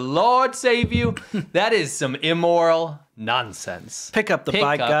 you need the Lord save you. That is some immoral nonsense. Pick up the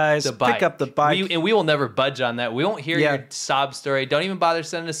bike, guys. Pick up the bike. We will never budge on that. We won't hear your sob story. Don't even bother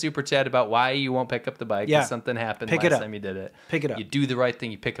sending a super chat about why you won't pick up the bike. Because something happened last time you did it. Pick it up. You do the right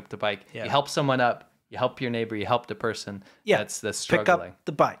thing. You pick up the bike. You help someone up. You help your neighbor. You help the person. That's struggling. Pick up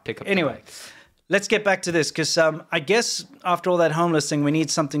the bike. Pick up anyway. the bike. let's get back to this because I guess after all that homeless thing, we need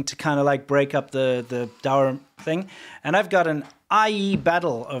something to kind of like break up the dour thing. And I've got an IE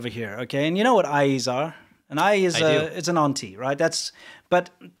battle over here, okay? And you know what IEs are? An IE is it's an auntie, right? But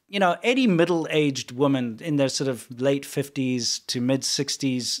you know, any middle-aged woman in their sort of late 50s to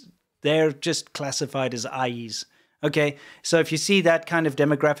mid-60s, they're just classified as IEs. Okay, so if you see that kind of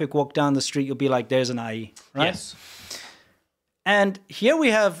demographic walk down the street, you'll be like, there's an IE, right? Yes. And here we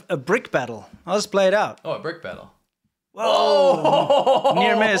have a brick battle. I'll just play it out. Oh, a brick battle. Whoa!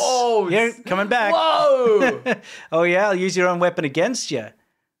 Near miss. Here, coming back. Whoa! Oh, yeah, I'll use your own weapon against you.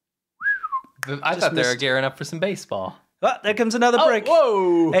 I thought they were gearing up for some baseball. Oh, there comes another brick.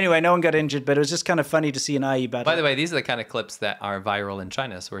 Whoa! Anyway, no one got injured, but it was just kind of funny to see an IE battle. By the way, these are the kind of clips that are viral in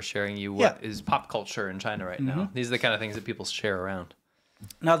China. So we're sharing you what is pop culture in China right now. These are the kind of things that people share around.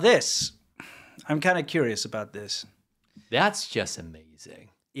 Now this, I'm kind of curious about this. That's just amazing.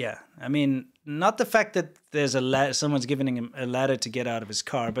 Yeah, I mean, not the fact that there's someone's giving him a ladder to get out of his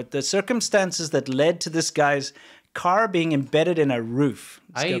car, but the circumstances that led to this guy's car being embedded in a roof.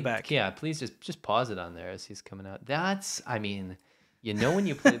 Let's go back. Yeah, please just pause it on there as he's coming out. That's, I mean, you know when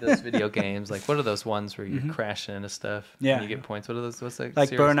you play those video games, like what are those ones where you're crashing into stuff? Yeah. And you get points. What are those? What's that?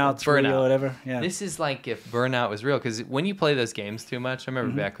 Like Burnout 3 or whatever. Yeah. This is like if Burnout was real, because when you play those games too much, I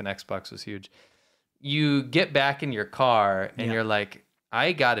remember back when Xbox was huge, you get back in your car and you're like,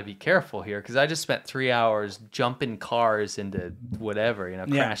 I got to be careful here because I just spent 3 hours jumping cars into whatever, you know,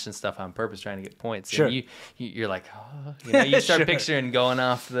 crashing stuff on purpose, trying to get points. Sure. And you're like, oh, you know, you start picturing going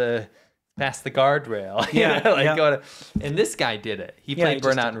off past the guardrail. Going and this guy did it. He played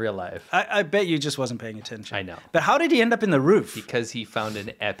Burnout in real life. I bet you just wasn't paying attention. I know. But how did he end up in the roof? Because he found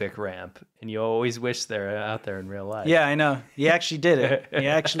an epic ramp, and you always wish they're out there in real life. Yeah, I know. He actually did it. He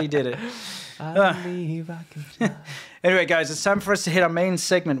actually did it. I believe I can fly. Anyway, guys, it's time for us to hit our main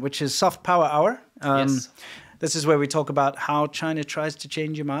segment, which is Soft Power Hour. Yes. This is where we talk about how China tries to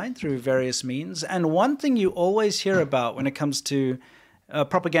change your mind through various means. And one thing you always hear about when it comes to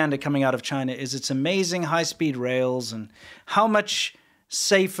propaganda coming out of China is its amazing high-speed rails and how much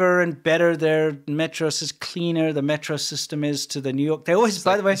safer and better their metro is, cleaner the metro system is to the New York. They always,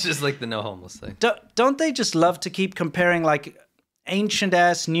 by the way, it's just like the no homeless thing. Don't they just love to keep comparing like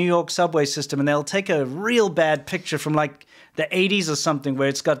ancient-ass New York subway system, and they'll take a real bad picture from like the 80s or something where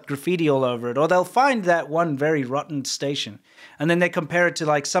it's got graffiti all over it, or they'll find that one very rotten station, and then they compare it to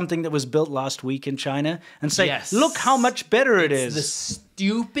like something that was built last week in China and say, look how much better it is. The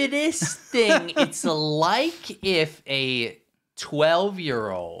stupidest thing. It's like if a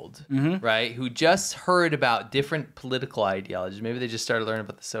 12-year-old, right, who just heard about different political ideologies, maybe they just started learning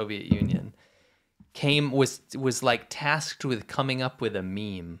about the Soviet Union, was like tasked with coming up with a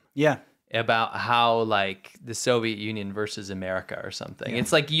meme about how like the Soviet Union versus America or something.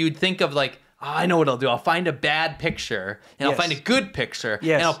 It's like you'd think of like, oh, I know what I'll do. I'll find a bad picture and I'll find a good picture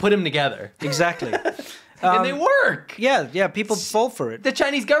and I'll put them together. Exactly. And they work. Yeah, people fall for it. The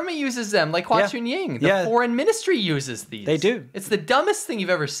Chinese government uses them, like Hua Chunying. The foreign ministry uses these. They do. It's the dumbest thing you've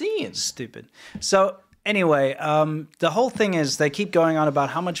ever seen. Stupid. So anyway, the whole thing is they keep going on about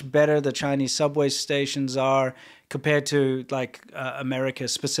how much better the Chinese subway stations are compared to like America,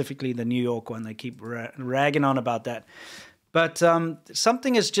 specifically the New York one. They keep ragging on about that. But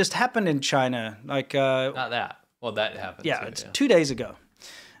something has just happened in China. Like not that. Well, that happened. Yeah, it's 2 days ago.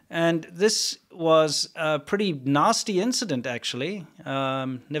 And this was a pretty nasty incident, actually.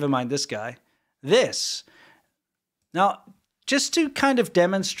 Never mind this guy. Now, just to kind of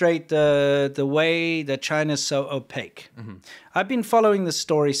demonstrate the way that China is so opaque, I've been following the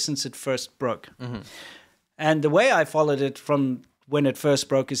story since it first broke. And the way I followed it from when it first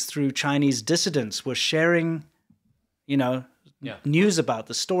broke is through Chinese dissidents were sharing, news about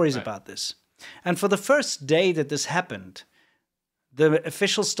the stories about this. And for the first day that this happened, the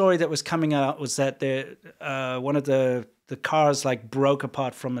official story that was coming out was that one of the cars like broke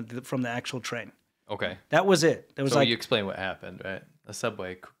apart from the actual train. Okay. That was it. There was so you explain what happened, right? A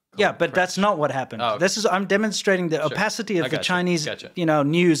subway. Yeah, but that's not what happened. Oh, okay. I'm demonstrating the opacity of the Chinese,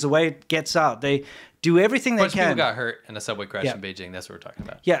 news, the way it gets out. They do everything they can. People got hurt in a subway crash in Beijing. That's what we're talking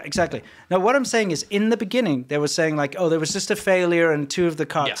about. Yeah, exactly. Now, what I'm saying is, in the beginning, they were saying like, oh, there was just a failure and two of the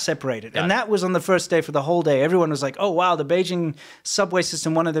cars separated. And that was on the first day for the whole day. Everyone was like, oh, wow, the Beijing subway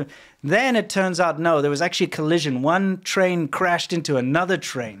system, one of them. Then it turns out, no, there was actually a collision. One train crashed into another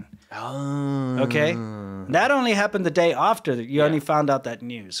train. Oh. Okay? That only happened the day after you only found out that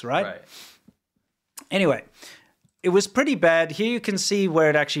news, right? Right. Anyway, it was pretty bad. Here you can see where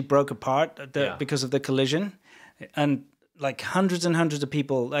it actually broke apart because of the collision. And like hundreds and hundreds of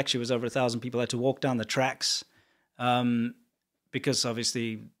people, actually it was over 1,000 people, had to walk down the tracks because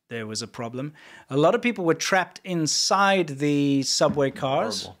obviously there was a problem. A lot of people were trapped inside the subway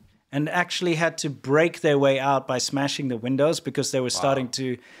cars. Horrible. And actually had to break their way out by smashing the windows because they were starting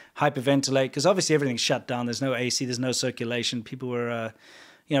to hyperventilate. Because obviously everything's shut down. There's no AC. There's no circulation. People were,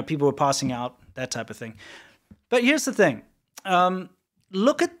 people were passing out. That type of thing. But here's the thing.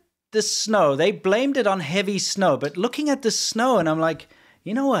 Look at the snow. They blamed it on heavy snow. But looking at the snow, and I'm like,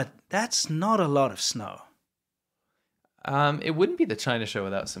 you know what? That's not a lot of snow. It wouldn't be the China show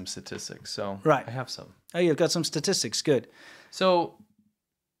without some statistics. So right. I have some. Oh, you've got some statistics. Good. So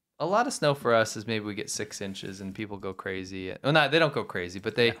a lot of snow for us is maybe we get 6 inches and people go crazy. Well, they don't go crazy,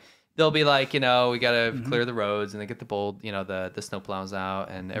 but they'll be like, we got to clear the roads, and they get the the snow plows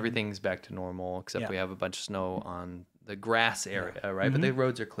out, and everything's back to normal, except we have a bunch of snow on the grass area, right? But the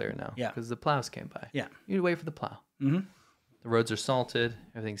roads are clear now because the plows came by. Yeah. You wait for the plow. The roads are salted.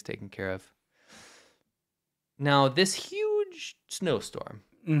 Everything's taken care of. Now, this huge snowstorm,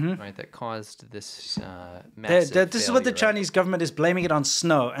 right, that caused this massive this is what the Chinese government is blaming it on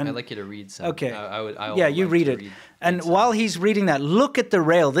snow. And I'd like you to read some. Okay. You read it. And while he's reading that, look at the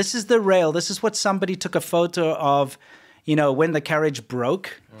rail. This is the rail. This is what somebody took a photo of, when the carriage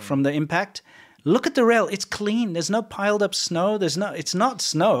broke from the impact. Look at the rail. It's clean. There's no piled up snow. It's not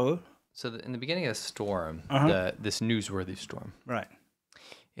snow. So in the beginning of the storm, this newsworthy storm. Right.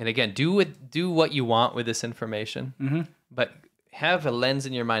 And again, do what you want with this information, but have a lens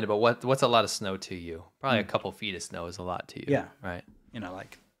in your mind about what's a lot of snow to you. Probably a couple feet of snow is a lot to you. Yeah. Right.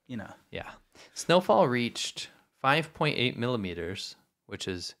 Yeah. Snowfall reached 5.8 millimeters, which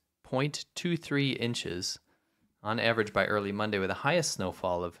is 0.23 inches on average by early Monday, with the highest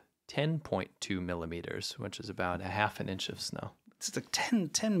snowfall of 10.2 millimeters, which is about a half an inch of snow. It's like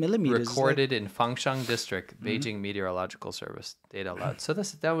 10 millimeters. Recorded in Fangshang District, Beijing Meteorological Service data allowed. So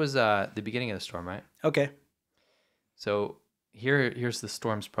that was the beginning of the storm, right? Okay. So here's the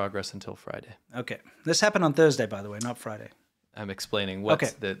storm's progress until Friday. Okay. This happened on Thursday, by the way, not Friday. I'm explaining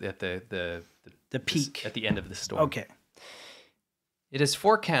what's the peak at the end of the storm. Okay. It is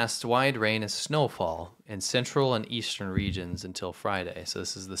forecast wide rain and snowfall in central and eastern regions until Friday. So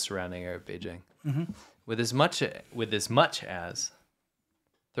this is the surrounding area of Beijing. With as much as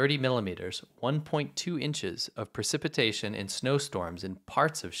 30 millimeters, 1.2 inches of precipitation and snowstorms in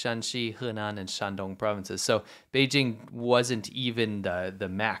parts of Shanxi, Henan, and Shandong provinces. So Beijing wasn't even the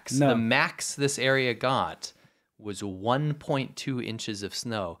max. No. The max this area got was 1.2 inches of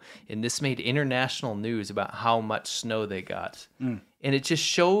snow. And this made international news about how much snow they got. And it just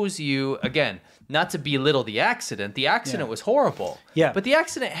shows you, again, not to belittle the accident. The accident was horrible. Yeah. But the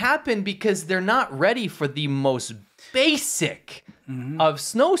accident happened because they're not ready for the most basic of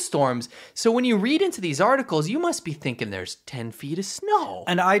snowstorms. So when you read into these articles, you must be thinking there's 10 feet of snow.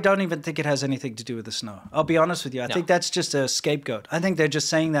 And I don't even think it has anything to do with the snow. I'll be honest with you. I think that's just a scapegoat. I think they're just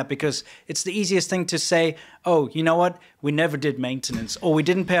saying that because it's the easiest thing to say, oh, you know what? We never did maintenance, or we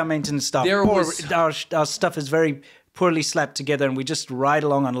didn't pay our maintenance staff. Our stuff is very poorly slapped together and we just ride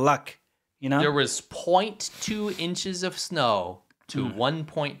along on luck. There was 0.2 inches of snow to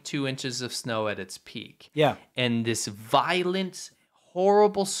 1.2 inches of snow at its peak. Yeah. And this violent,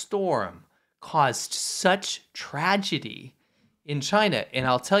 horrible storm caused such tragedy in China. And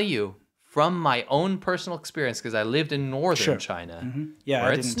I'll tell you, from my own personal experience, because I lived in northern China,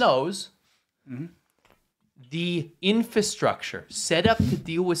 where it snows, the infrastructure set up to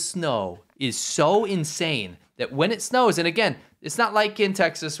deal with snow is so insane that when it snows, and again, it's not like in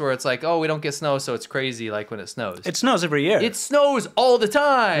Texas where it's like, oh, we don't get snow, so it's crazy like when it snows. It snows every year. It snows all the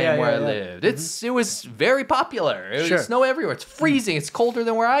time where I lived. It was very popular. It would snow everywhere. It's freezing. It's colder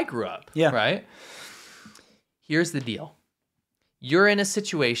than where I grew up. Yeah. Right? Here's the deal. You're in a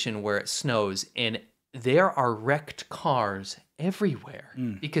situation where it snows and there are wrecked cars everywhere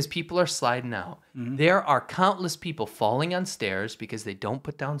because people are sliding out. There are countless people falling on stairs because they don't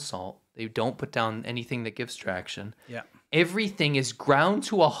put down salt. They don't put down anything that gives traction. Yeah. Everything is ground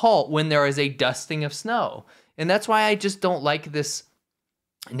to a halt when there is a dusting of snow. And that's why I just don't like this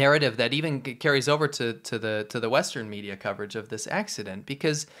narrative that even carries over to the Western media coverage of this accident,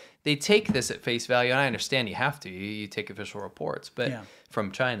 because they take this at face value. And I understand you have to. You take official reports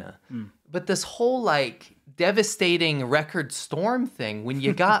from China. But this whole devastating record storm thing when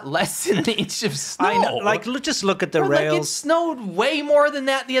you got less than an inch of snow. I know. Just look at the rails. It snowed way more than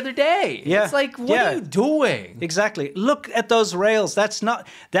that the other day. Yeah. It's like, what are you doing? Exactly. Look at those rails. That's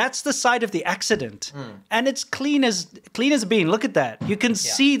the site of the accident. And it's clean as a bean. Look at that. You can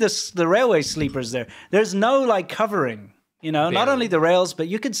see the railway sleepers there. There's no covering, not only the rails, but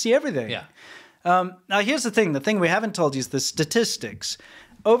you can see everything. Yeah. Now here's the thing. The thing we haven't told you is the statistics.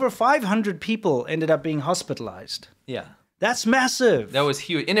 Over 500 people ended up being hospitalized. Yeah. That's massive. That was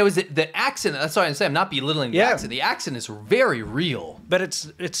huge. And it was the accent. That's why I'm saying I'm not belittling the accent. The accent is very real. But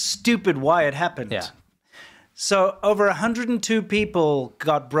it's stupid why it happened. Yeah. So over 102 people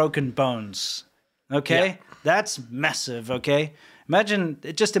got broken bones. Okay? Yeah. That's massive, okay?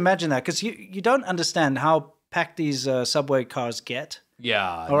 Just imagine that, because you don't understand how packed these subway cars get.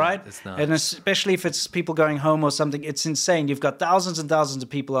 Yeah. All right? It's not. And especially if it's people going home or something, it's insane. You've got thousands and thousands of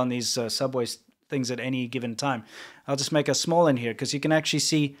people on these subway things at any given time. I'll just make a small in here, because you can actually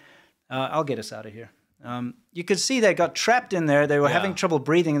see... I'll get us out of here. You could see they got trapped in there. They were having trouble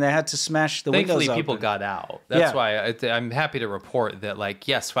breathing, and they had to smash the windows open. Thankfully, people got out. That's why I'm happy to report that, like,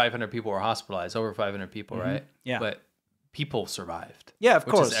 yes, 500 people were hospitalized, over 500 people, right? Yeah. But people survived. Yeah, of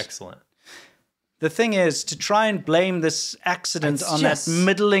course. Which is excellent. The thing is, to try and blame this accident on that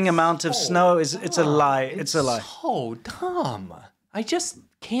middling amount of snow it's a lie. It's a lie. So dumb. I just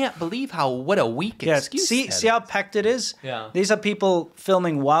can't believe what a weak excuse. See how packed it is? Yeah. These are people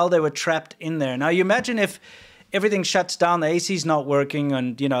filming while they were trapped in there. Now, you imagine if everything shuts down, the AC's not working,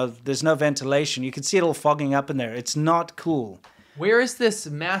 and, there's no ventilation. You can see it all fogging up in there. It's not cool. Where is this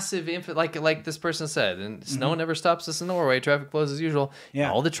massive like this person said, and snow never stops us in Norway. Traffic flows as usual. Yeah.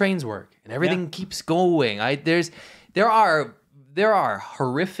 All the trains work, and everything keeps going. There are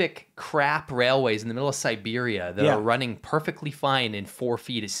horrific crap railways in the middle of Siberia that are running perfectly fine in 4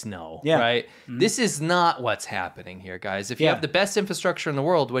 feet of snow, right? This is not what's happening here, guys. If you have the best infrastructure in the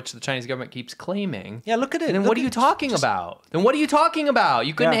world, which the Chinese government keeps claiming, look at it. Then what are you talking about? Then what are you talking about?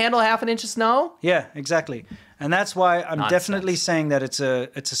 You couldn't handle half an inch of snow? Yeah, exactly. And that's why I'm definitely saying that it's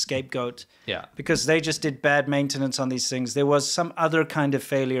a scapegoat. Yeah. Because they just did bad maintenance on these things. There was some other kind of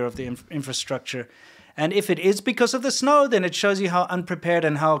failure of the infrastructure. And if it is because of the snow, then it shows you how unprepared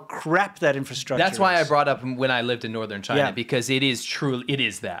and how crap that infrastructure is. That's why I brought up when I lived in northern China, because it is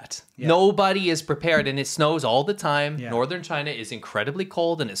that. Yeah. Nobody is prepared, and it snows all the time. Yeah. Northern China is incredibly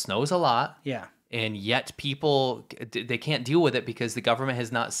cold, and it snows a lot. Yeah. And yet people, they can't deal with it because the government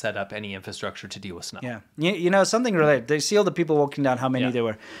has not set up any infrastructure to deal with snow. Yeah. Something related. They see all the people walking down, how many there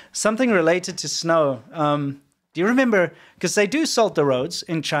were. Something related to snow. Do you remember, because they do salt the roads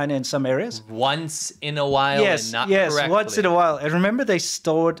in China in some areas? Once in a while and not correctly. Yes, once in a while. I remember they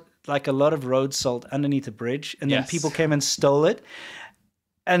stored like a lot of road salt underneath a bridge, and then people came and stole it.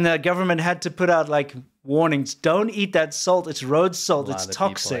 And the government had to put out like warnings, don't eat that salt, it's road salt, it's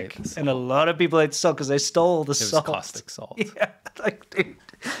toxic. And a lot of people ate salt because they stole the salt. It was caustic salt. Yeah, like, dude,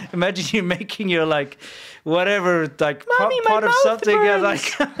 imagine you making your like whatever like pot of something.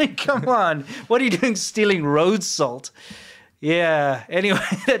 Like, come on, what are you doing stealing road salt? Yeah. Anyway,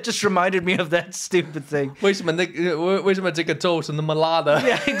 that just reminded me of that stupid thing. 为什么这个州是那么辣的?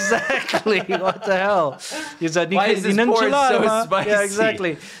 Yeah, exactly. What the hell? Why is this porridge so spicy? Yeah,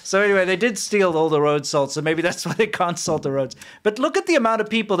 exactly. So anyway, they did steal all the road salt, so maybe that's why they can't salt the roads. But look at the amount of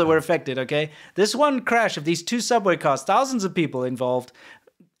people that were affected, okay? This one crash of these 2 subway cars, thousands of people involved.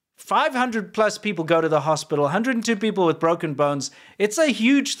 500 plus people go to the hospital, 102 people with broken bones. It's a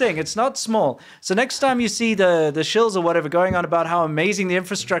huge thing. It's not small. So next time you see the shills or whatever going on about how amazing the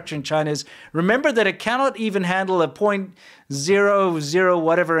infrastructure in China is, remember that it cannot even handle a 0.00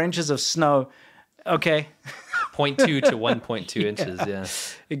 whatever inches of snow. Okay. 0.2 to 1.2 inches, yeah.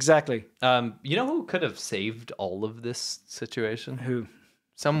 Exactly. You know who could have saved all of this situation? Who?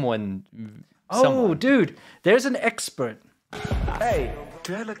 Someone. Oh, dude. There's an expert. Hey,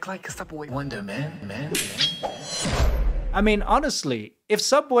 do I look like a Subway Wonder Man? I mean, honestly, if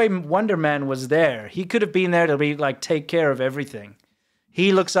Subway Wonder Man was there, he could have been there to be like take care of everything.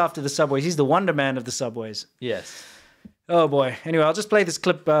 He looks after the subways. He's the Wonder Man of the subways. Yes. Oh boy. Anyway, I'll just play this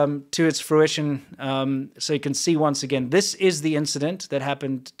clip to its fruition so you can see once again. This is the incident that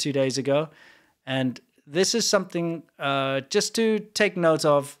happened 2 days ago. And this is something just to take note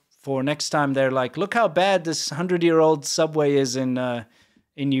of for next time. They're like, look how bad this 100-year-old subway is in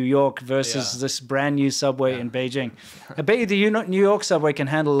New York versus this brand new subway in Beijing. I bet you the New York subway can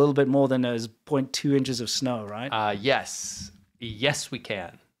handle a little bit more than 0.2 inches of snow, right? Yes. Yes, we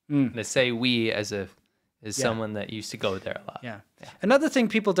can. And I say we as someone that used to go there a lot. Yeah. Another thing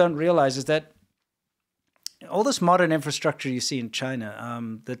people don't realize is that all this modern infrastructure you see in China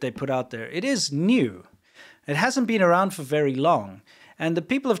that they put out there, it is new. It hasn't been around for very long. And the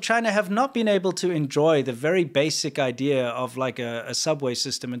people of China have not been able to enjoy the very basic idea of like a subway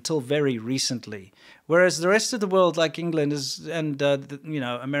system until very recently. Whereas the rest of the world, like England and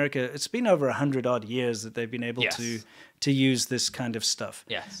America, it's been over 100-odd years that they've been able to use this kind of stuff.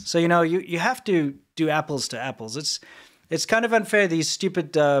 Yes. So you have to do apples to apples. It's kind of unfair, these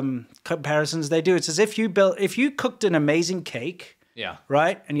stupid comparisons they do. It's as if you cooked an amazing cake Yeah.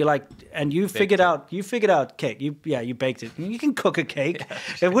 Right? And you figured out cake. You baked it. You can cook a cake.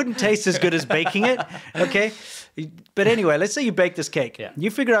 It wouldn't taste as good as baking it, okay? But anyway, let's say you bake this cake. Yeah. You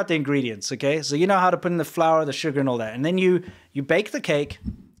figure out the ingredients, okay? So you know how to put in the flour, the sugar, and all that. And then you bake the cake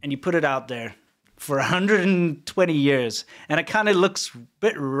and you put it out there for 120 years. And it kind of looks a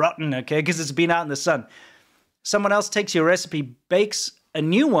bit rotten, okay? Because it's been out in the sun. Someone else takes your recipe, bakes a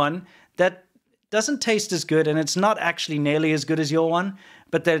new one that doesn't taste as good, and it's not actually nearly as good as your one,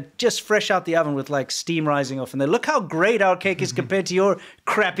 but they're just fresh out the oven with like steam rising off, and they look how great our cake is compared to your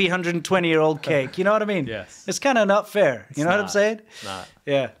crappy 120-year-old cake. You know what I mean? Yes. It's kind of not fair. You know what I'm saying? It's not.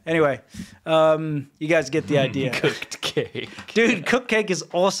 Yeah. Anyway, you guys get the idea. Cooked cake. Dude, cooked cake is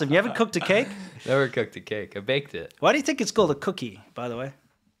awesome. You ever cooked a cake? Never cooked a cake. I baked it. Why do you think it's called a cookie, by the way?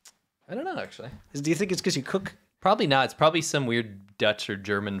 I don't know, actually. Do you think it's because you cook? Probably not. It's probably some weird Dutch or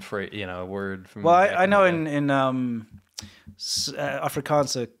German word from. Well, I know in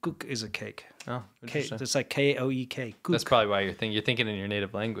Afrikaans, a koek is a cake. Oh, interesting. It's like K-O-E-K. Koek. That's probably why you're thinking in your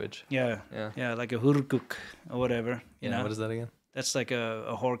native language. Yeah, like a hurkoek or whatever. You know? What is that again? That's like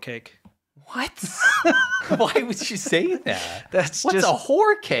a whore cake. What? Why would you say that? What's a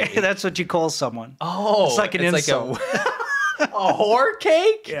whore cake? That's what you call someone. Oh, it's like an insult. A whore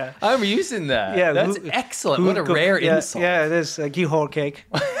cake? Yeah. I'm using that. Yeah, that's excellent. What a rare insult. Yeah, it is. Like you whore cake.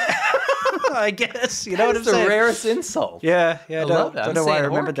 I guess. You know what I'm saying? It's the rarest insult. Yeah. I love that. Don't know why I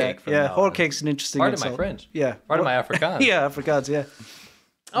remember that. Yeah, whore whore cake's an interesting part insult. of my French. Yeah. Part of my Afrikaans. Yeah, Afrikaans, yeah.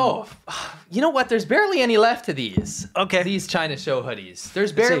 Oh, you know what? There's barely any left of these. Okay. These China show hoodies.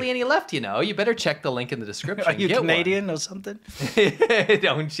 There's barely any left, you know. You better check the link in the description. Are you Get Canadian or something?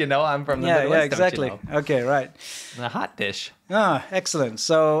 Don't you know? I'm from the Midwest. Yeah, exactly. Don't you know? Okay, right. A hot dish. Ah, excellent.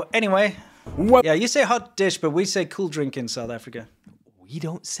 So anyway, yeah, you say hot dish, but we say cool drink in South Africa. We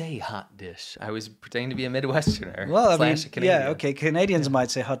don't say hot dish. I was pretending to be a Midwesterner. Well, I mean, / a Canadian. yeah, okay. Canadians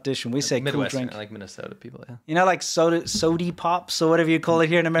might say hot dish, and we say cool Midwestern, drink. like Minnesota people, yeah. You know, like sody pops or whatever you call it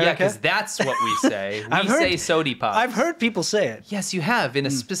here in America. Yeah, because that's what we say. We say sody pops. I've heard people say it. Yes, you have in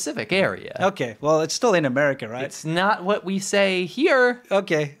a specific area. Okay, well, it's still in America, right? It's not what we say here.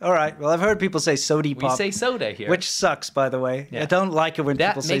 Okay, all right. Well, I've heard people say sody pop. We say soda here, which sucks, by the way. Yeah. I don't like it when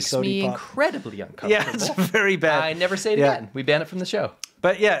people say sody pop. That pop. makes me incredibly uncomfortable. Yeah, it's very bad. I never say it again. We ban it from the show.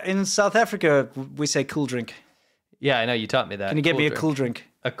 But yeah, in South Africa, we say cool drink. Yeah, I know. You taught me that. Can you get me a cool drink?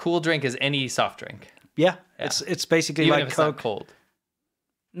 A cool drink is any soft drink. Yeah. It's basically even like if it's Coke. Not cold.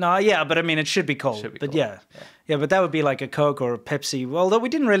 No, yeah, but I mean, it should be cold. But yeah, but that would be like a Coke or a Pepsi. Well, although we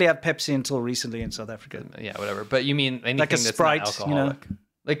didn't really have Pepsi until recently in South Africa. Yeah, whatever. But you mean anything like a that's Sprite, not alcoholic? You know?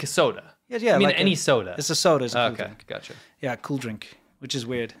 Like a soda. Yeah. I mean like any soda. It's a soda. It's a cool okay, drink. Gotcha. Yeah, cool drink. Which is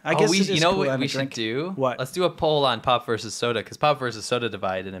weird. I guess you know what we should do? What? Let's do a poll on pop versus soda, because pop versus soda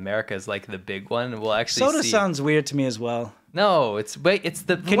divide in America is like the big one. We'll actually soda sounds weird to me as well. No, it's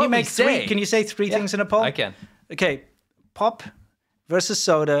the. Can you make three? Can you say three things in a poll? I can. Okay, pop versus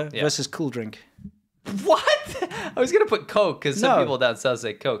soda versus cool drink. What? I was gonna put Coke because some people down south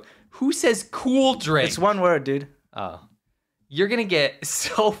say Coke. Who says cool drink? It's one word, dude. Oh. You're gonna get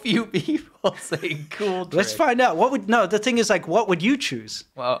so few people saying cool drink. Let's find out. The thing is, like, what would you choose?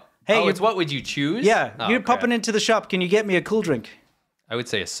 Well, it's what would you choose? Yeah, you're popping into the shop. Can you get me a cool drink? I would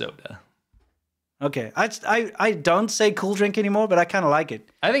say a soda. Okay, I don't say cool drink anymore, but I kind of like it.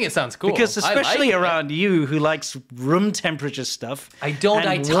 I think it sounds cool. Because especially around you, who likes room temperature stuff. I don't.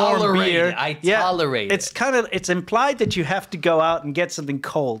 I tolerate it. I tolerate it. It's implied that you have to go out and get something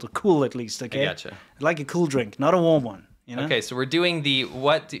cold, or cool at least. Okay, I gotcha. Like a cool drink, not a warm one. You know? Okay, so we're doing the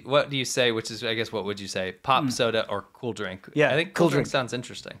what do you say, which is, I guess, what would you say? Pop, soda, or cool drink? Yeah, I think cool drink sounds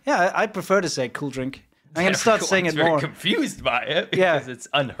interesting. Yeah, I prefer to say cool drink. I'm going to start saying it more. I'm very confused by it because it's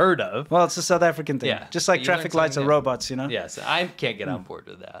unheard of. Well, it's a South African thing. Yeah. Just like traffic lights are robots, you know? Yes, I can't get on board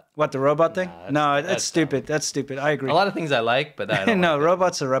with that. What, the robot thing? No, that's stupid. That's stupid. I agree. A lot of things I like, but I don't No,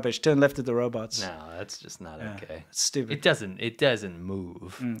 robots are rubbish. Turn left at the robots. No, that's just not okay. It's stupid. It doesn't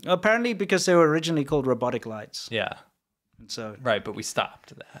move. Apparently because they were originally called robotic lights. Yeah. So right, but we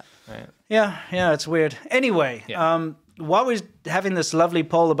stopped that, right? Yeah, it's weird. Anyway, while we're having this lovely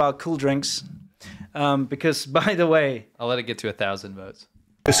poll about cool drinks, because, by the way... I'll let it get to 1,000 votes.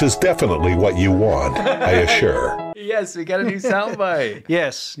 This is definitely what you want, I assure. Yes, we got a new soundbite.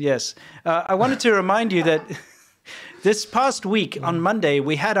 Yes. I wanted to remind you that this past week, on Monday,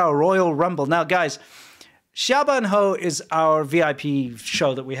 we had our Royal Rumble. Now, guys, Xiaoba and Ho is our VIP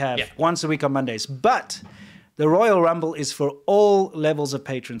show that we have once a week on Mondays. But The Royal Rumble is for all levels of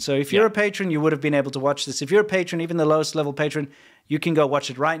patrons. So if you're a patron, you would have been able to watch this. If you're a patron, even the lowest level patron, you can go watch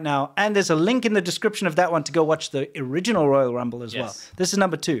it right now. And there's a link in the description of that one to go watch the original Royal Rumble as well. This is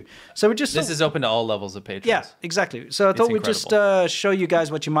number 2. So we just... This is open to all levels of patrons. Yeah, exactly. So I thought we'd just show you guys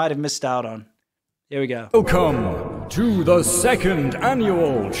what you might have missed out on. Here we go. Welcome to the 2nd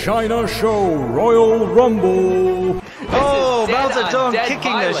annual China Show Royal Rumble. Oh, Mao Zedong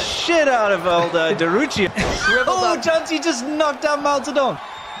kicking the shit out of old Daruchi. Oh, Jonty just knocked out Mao Zedong.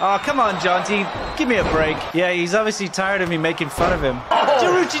 Oh, come on, Jonty. Give me a break. Yeah, he's obviously tired of me making fun of him.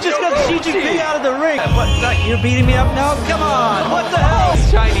 Daruchi just got Xi Jinping out of the ring. What, you're beating me up now? Come on. What the hell?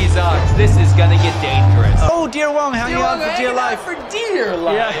 Chinese ox. This is going to get dangerous. Oh, Dear Wong hanging on for dear life. For dear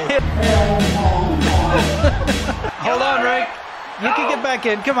life. Yeah. Hold on, Rick. You can get back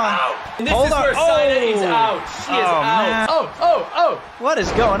in. Come on. And this is where China is out. She is out. Man. Oh. What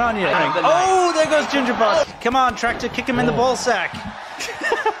is going on here? Oh, there goes Ginger Boss. Come on, Tractor. Kick him in the ball sack.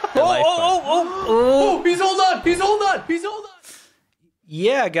 Oh, he's hold on. He's hold on.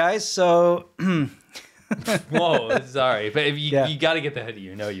 Yeah, guys. So... Whoa, sorry. But if you got to get the hoodie.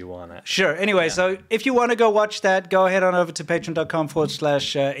 You know you want it. Sure. Anyway, so if you want to go watch that, go ahead on over to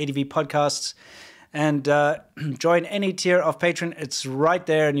patreon.com/ADV podcasts and join any tier of patron. It's right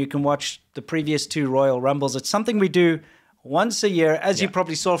there, and you can watch the previous 2 Royal Rumbles. It's something we do once a year. As you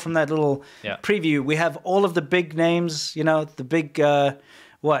probably saw from that little preview, we have all of the big names, you know, the big...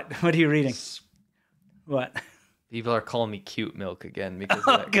 What? What are you reading? What? People are calling me cute milk again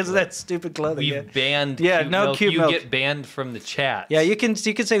because of that stupid clothing. We've banned cute milk. Cute milk. You get banned from the chat. Yeah, you can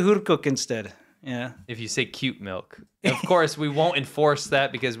say hurkuk instead. Yeah. If you say cute milk. Of course, we won't enforce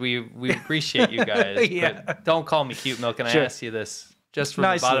that because we appreciate you guys. But don't call me cute milk. And I ask you this just from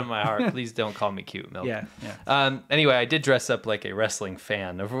the bottom of my heart. Please don't call me cute milk. Yeah. Anyway, I did dress up like a wrestling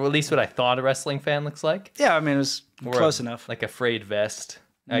fan, or at least what I thought a wrestling fan looks like. Yeah, I mean, it was close enough. Like a frayed vest.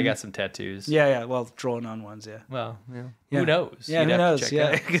 I got some tattoos. Yeah, well, drawn on ones, Well, who knows? Yeah, who knows? Yeah,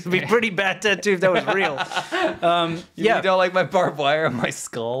 it could be a pretty bad tattoo if that was real. You don't like my barbed wire on my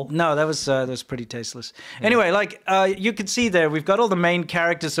skull? No, that was pretty tasteless. Anyway, like you can see there, we've got all the main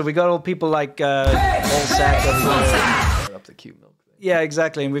characters. So we got all people like Sack everywhere. Up the cute milk thing. Yeah,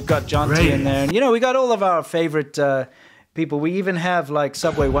 exactly, and we've got Jonty in there, and we got all of our favorite people. We even have like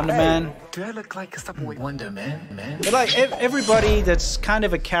Subway Wonder Man. Do I look like a Subway Wonder Man? But like everybody that's kind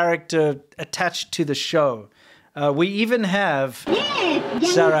of a character attached to the show. We even have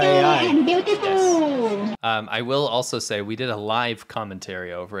Sarah AI. Beautiful. I will also say we did a live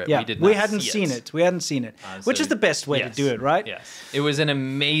commentary over it. Yeah, we hadn't seen it. We hadn't seen it, which is the best way to do it, right? Yes. It was an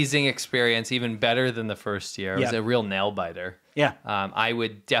amazing experience, even better than the first year. It was a real nail biter. Yeah. I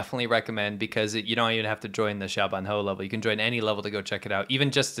would definitely recommend because you don't even have to join the Xiaoban Ho level. You can join any level to go check it out,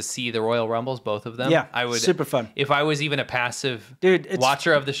 even just to see the Royal Rumbles, both of them. Yeah, I would. super fun. If I was even a passive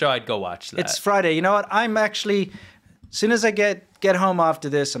watcher of the show, I'd go watch that. It's Friday. You know what? I'm actually, as soon as I get home after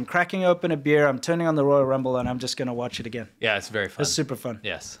this, I'm cracking open a beer, I'm turning on the Royal Rumble, and I'm just going to watch it again. Yeah, it's very fun. It's super fun.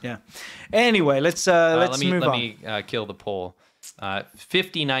 Yes. Yeah. Anyway, let's move on. Let me kill the poll.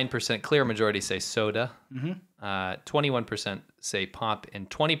 59% clear majority say soda. 21% say pop, and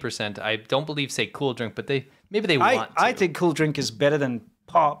 20% I don't believe say cool drink, but maybe they want to. I think cool drink is better than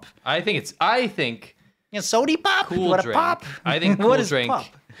pop. I think soda pop. Cool what drink. A pop. I think cool drink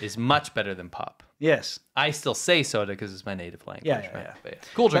is much better than pop. Yes. I still say soda because it's my native language. Yeah. But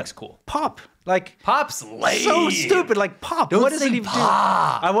cool drink's cool. Pop, like pop's lame. So stupid. Like pop. What does it even do?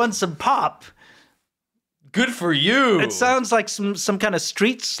 I want some pop. Good for you. It sounds like some kind of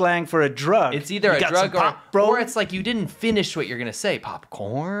street slang for a drug. It's either a drug or it's like you didn't finish what you're gonna say.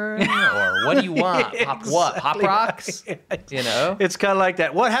 Popcorn or what do you want? Pop what? Pop rocks? You know? It's kind of like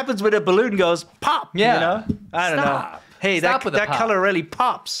that. What happens when a balloon goes pop? Yeah. You know? I don't know. Hey, that color really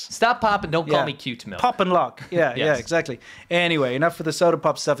pops. Stop popping. Don't call me cute milk. Pop and lock. Yeah, yeah, exactly. Anyway, enough for the soda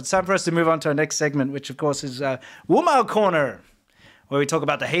pop stuff. It's time for us to move on to our next segment, which of course is Wumao Corner, where we talk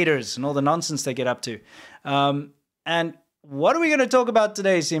about the haters and all the nonsense they get up to. And what are we going to talk about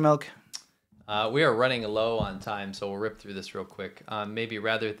today, C-Milk? We are running low on time, so we'll rip through this real quick. Maybe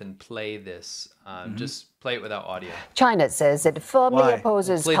rather than play this, just play it without audio. China says it firmly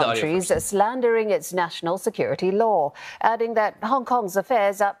opposes countries slandering its national security law, adding that Hong Kong's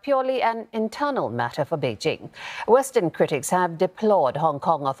affairs are purely an internal matter for Beijing. Western critics have deplored Hong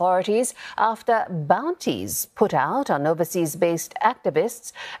Kong authorities after bounties put out on overseas-based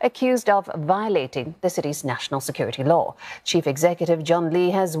activists accused of violating the city's national security law. Chief Executive John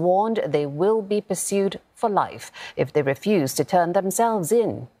Lee has warned they will be pursued for life if they refuse to turn themselves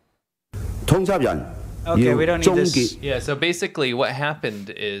in. 通緝人 Okay, we don't need this. Yeah, so basically what happened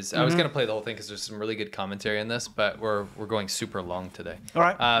is, I was going to play the whole thing because there's some really good commentary in this, but we're going super long today. All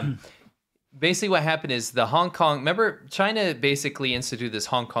right. Basically what happened is the Hong Kong, remember China basically instituted this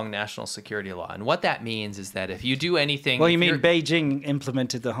Hong Kong national security law. And what that means is that if you do anything... Well, you mean Beijing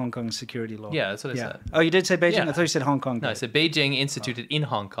implemented the Hong Kong security law? Yeah, that's what I said. Oh, you did say Beijing? Yeah. I thought you said Hong Kong. No, I said Beijing instituted in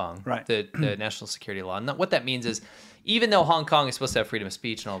Hong Kong the national security law. And what that means is, even though Hong Kong is supposed to have freedom of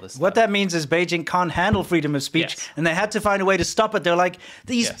speech and all this stuff. What that means is Beijing can't handle freedom of speech, and they had to find a way to stop it. They're like,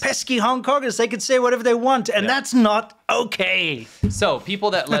 these pesky Hong Kongers, they can say whatever they want, and that's not okay. So people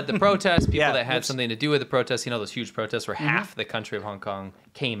that led the protests, people that had something to do with the protests, you know, those huge protests where half the country of Hong Kong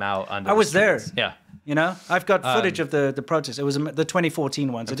came out on the I was there. Yeah. You know, I've got footage of the protests. It was the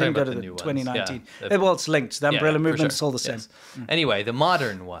 2014 ones. I didn't go to the 2019. Yeah. Well, it's linked. The umbrella movement is all the same. Yes. Anyway, the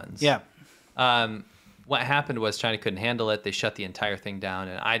modern ones. Yeah. What happened was China couldn't handle it. They shut the entire thing down.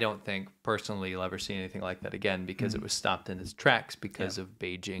 And I don't think personally you'll ever see anything like that again because it was stopped in its tracks because of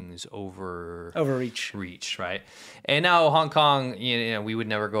Beijing's overreach, right? And now Hong Kong, you know, we would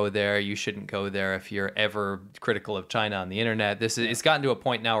never go there. You shouldn't go there if you're ever critical of China on the internet. It's gotten to a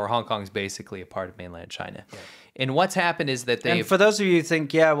point now where Hong Kong is basically a part of mainland China. Yeah. And what's happened is that And for those of you who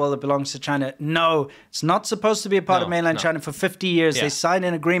think, yeah, well, it belongs to China. No, it's not supposed to be a part of mainland China for 50 years. They signed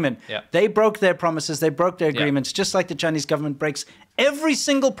an agreement. Yeah. They broke their promises. They broke their agreements, just like the Chinese government breaks every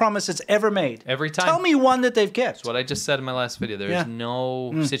single promise it's ever made. Every time. Tell me one that they've kept. That's what I just said in my last video. There is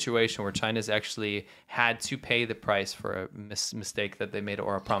no situation where China's actually had to pay the price for a mistake that they made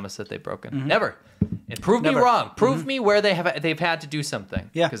or a promise that they've broken. Never. And prove me wrong. Prove me where they've had to do something.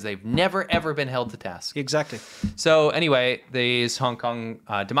 Yeah. Because they've never, ever been held to task. Exactly. So anyway, these Hong Kong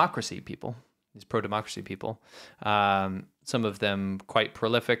democracy people, these pro-democracy people, some of them quite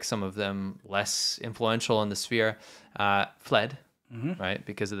prolific, some of them less influential in the sphere, fled. Right,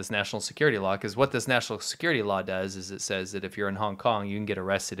 because of this national security law. Because what this national security law does is it says that if you're in Hong Kong, you can get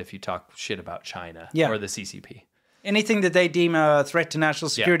arrested if you talk shit about China or the CCP. Anything that they deem a threat to national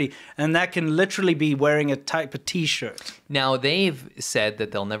security, and that can literally be wearing a type of T-shirt. Now, they've said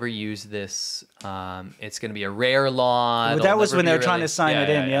that they'll never use this. It's going to be a rare law. Well, that was when they were trying to sign it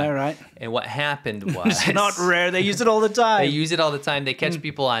in, right? And what happened was... It's not rare. They use it all the time. They use it all the time. They catch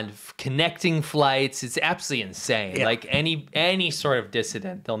people on connecting flights. It's absolutely insane. Yeah. Like any sort of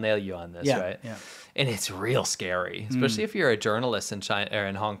dissident, they'll nail you on this, right? Yeah. And it's real scary, especially if you're a journalist in China or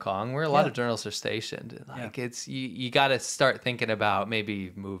in Hong Kong, where a lot of journalists are stationed. Like it's you got to start thinking about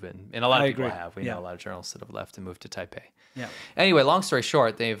maybe moving, and a lot of people have. We know a lot of journalists that have left and moved to Taipei. Yeah. Anyway, long story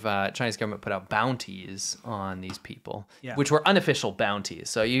short, they've Chinese government put out bounties on these people, which were unofficial bounties.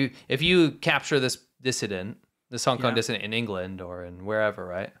 So if you capture this dissident, this Hong Kong dissident in England or in wherever,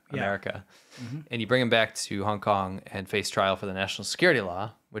 right, America, and you bring him back to Hong Kong and face trial for the national security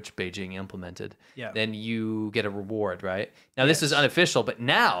law, which Beijing implemented, then you get a reward, right? Now, this is unofficial, but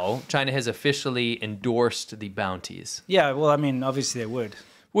now China has officially endorsed the bounties. Yeah, well, I mean, obviously they would.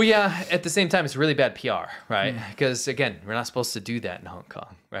 Well, yeah, at the same time, it's really bad PR, right? Because, again, we're not supposed to do that in Hong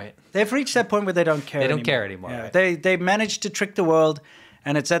Kong, right? They've reached that point where they don't care anymore. They don't care anymore, right? They managed to trick the world,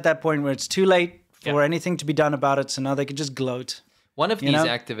 and it's at that point where it's too late for anything to be done about it, so now they can just gloat. One of these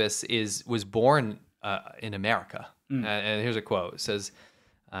activists was born in America, and here's a quote. It says...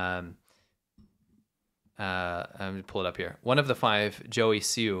 I'm going to pull it up here. One of the five, Joey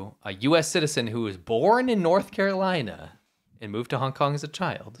Siu, a U.S. citizen who was born in North Carolina and moved to Hong Kong as a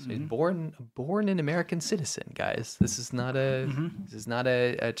child. So he's born an American citizen, guys. This is not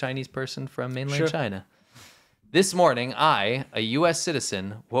a Chinese person from mainland China. This morning, I, a U.S.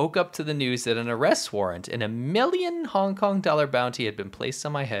 citizen, woke up to the news that an arrest warrant and $1 million Hong Kong bounty had been placed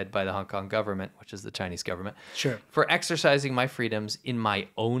on my head by the Hong Kong government, which is the Chinese government, for exercising my freedoms in my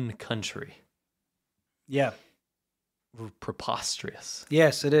own country. Yeah. Preposterous.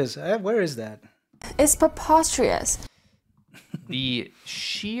 Yes, it is. Where is that? It's preposterous. The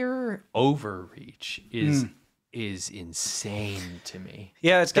sheer overreach is insane to me.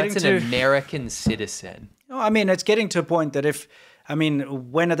 Yeah, it's getting That's an American citizen. No, I mean, it's getting to a point that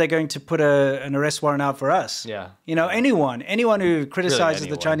when are they going to put an arrest warrant out for us? Yeah. You know, anyone who criticizes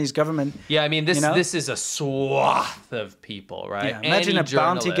the Chinese government. Yeah, I mean, this is a swath of people, right? Yeah, imagine a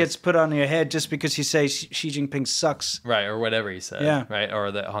bounty gets put on your head just because you say Xi Jinping sucks. Right, or whatever he said, right?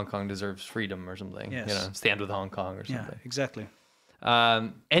 Or that Hong Kong deserves freedom or something. Yes. You know, stand with Hong Kong or something. Yeah, exactly.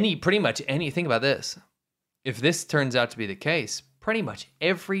 Pretty much any, think about this. If this turns out to be the case, pretty much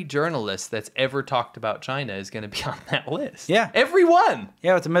every journalist that's ever talked about China is going to be on that list. Yeah. Everyone.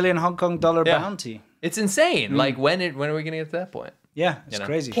 Yeah, with $1 million Hong Kong bounty. It's insane. Like, when are we going to get to that point? Yeah, it's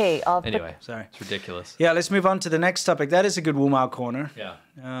crazy. Okay. Anyway, sorry. It's ridiculous. Yeah, let's move on to the next topic. That is a good Wu Mao corner. Yeah.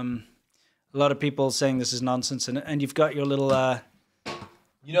 a lot of people saying this is nonsense, and you've got your little.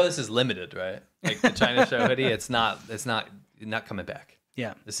 You know, this is limited, right? Like the China Show hoodie, it's not coming back.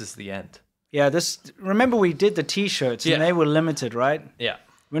 Yeah, this is the end. Yeah, remember we did the T-shirts and they were limited, right? Yeah.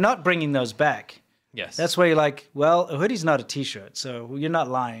 We're not bringing those back. Yes. That's where you're like, well, a hoodie's not a T-shirt, so you're not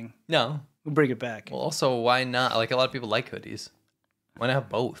lying. No. We'll bring it back. Well, also, why not? Like, a lot of people like hoodies. Why not have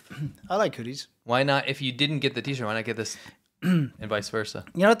both? I like hoodies. Why not? If you didn't get the T-shirt, why not get this and vice versa?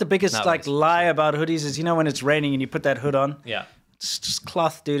 You know what the biggest lie about hoodies is? You know when it's raining and you put that hood on? Yeah. It's just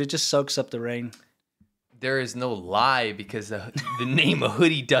cloth, dude. It just soaks up the rain. There is no lie because the name of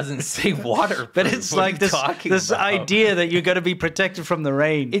hoodie doesn't say waterproof. But it's like this idea that you're going to be protected from the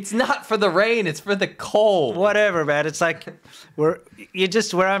rain. It's not for the rain. It's for the cold. Whatever, man. It's like where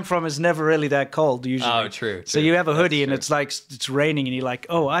I'm from is never really that cold usually. Oh, true. So you have a hoodie and it's like it's raining and you're like,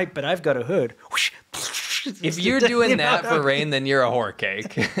 oh, but I've got a hood. If you're doing that for rain, then you're a whore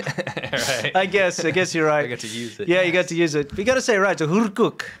cake. Right? I guess you're right. I got to use it. Yeah, you got to use it. You got to say it right. So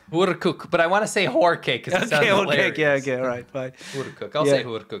hurkuk. Hurkuk. But I want to say whore cake because it sounds hilarious. Yeah, okay, all right, fine. Hurkuk. I'll say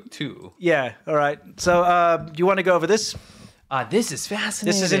hurkuk too. Yeah, all right. So you want to go over this? This is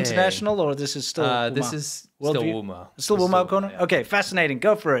fascinating. This is international or this is still this is still Wuma. Still Wuma corner? Yeah. Okay, fascinating.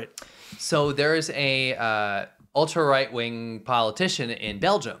 Go for it. So there's a ultra-right-wing politician in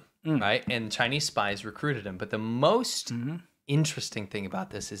Belgium. Right, and Chinese spies recruited him. But the most interesting thing about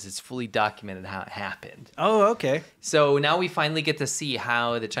this is it's fully documented how it happened. Oh, okay. So now we finally get to see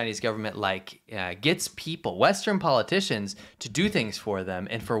how the Chinese government gets people, Western politicians, to do things for them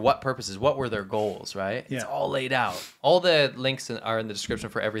and for what purposes. What were their goals? Right? Yeah. It's all laid out. All the links are in the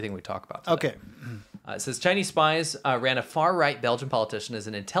description for everything we talk about today. Okay. It says Chinese spies ran a far-right Belgian politician as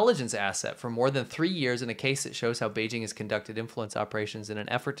an intelligence asset for more than 3 years in a case that shows how Beijing has conducted influence operations in an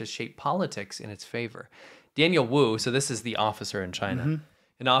effort to shape politics in its favor. Daniel Wu, so this is the officer in China,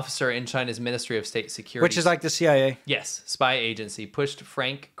 an officer in China's Ministry of State Security. Which is like the CIA. Yes, spy agency, pushed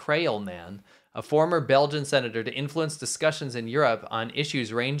Frank Kreilman, a former Belgian senator, to influence discussions in Europe on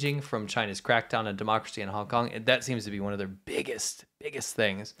issues ranging from China's crackdown on democracy in Hong Kong. That seems to be one of their biggest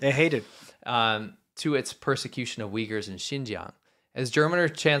things. They hate it. To its persecution of Uyghurs in Xinjiang. As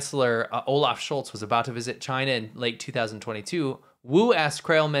German Chancellor Olaf Scholz was about to visit China in late 2022, Wu asked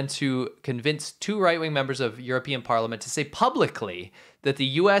Kreilman to convince 2 right-wing members of European Parliament to say publicly that the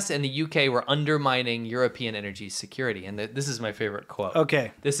US and the UK were undermining European energy security. And this is my favorite quote.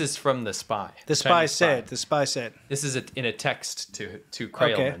 Okay. This is from the spy. The spy said. This is in a text to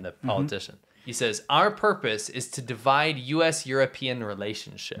Kreilman, the politician. He says, "Our purpose is to divide US-European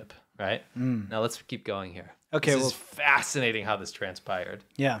relationship." Right? Now let's keep going here. Okay. This is fascinating how this transpired.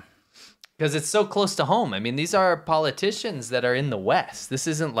 Yeah. Because it's so close to home. I mean, these are politicians that are in the West. This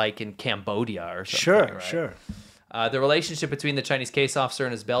isn't like in Cambodia or something. Sure, right? sure. The relationship between the Chinese case officer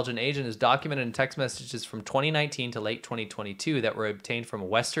and his Belgian agent is documented in text messages from 2019 to late 2022 that were obtained from a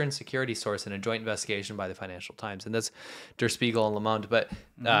Western security source in a joint investigation by the Financial Times. And that's Der Spiegel and Le Monde. But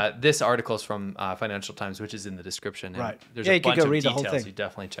this article is from Financial Times, which is in the description. And right. There's a bunch of details you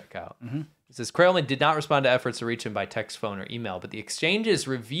definitely check out. It says, Kreilman did not respond to efforts to reach him by text, phone, or email, but the exchanges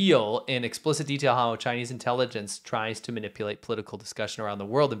reveal in explicit detail how Chinese intelligence tries to manipulate political discussion around the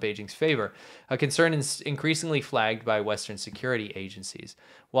world in Beijing's favor, a concern increasingly flagged by Western security agencies.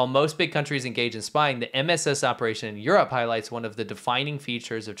 While most big countries engage in spying, the MSS operation in Europe highlights one of the defining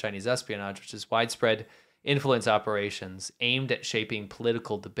features of Chinese espionage, which is widespread influence operations aimed at shaping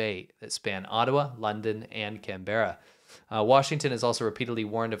political debate that span Ottawa, London, and Canberra. Washington has also repeatedly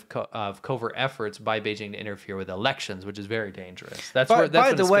warned of covert efforts by Beijing to interfere with elections, which is very dangerous. That's when it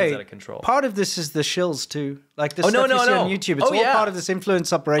spins out of control. Part of this is the shills too. Like the stuff you see on YouTube. It's all part of this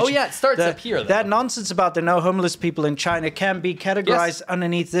influence operation. Oh yeah, it starts up here, though. That nonsense about there are no homeless people in China can be categorized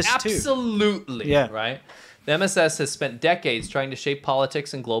underneath this too. Absolutely. Yeah. Right? The MSS has spent decades trying to shape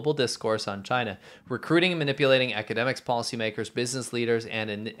politics and global discourse on China, recruiting and manipulating academics, policymakers, business leaders,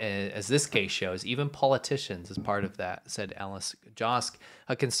 and as this case shows, even politicians as part of that, said Alice Josk,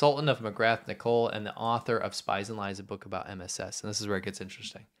 a consultant of McGrath Nicole and the author of Spies and Lies, a book about MSS. And this is where it gets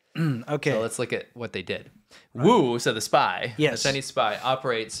interesting. Okay. So let's look at what they did. Right. Wu, so the spy, the Chinese spy,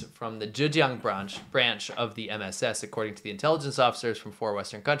 operates from the Zhejiang branch of the MSS, according to the intelligence officers from 4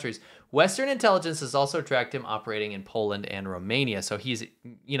 Western countries. Western intelligence has also tracked him operating in Poland and Romania. So he's,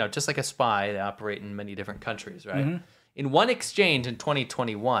 just like a spy, they operate in many different countries, right? In one exchange in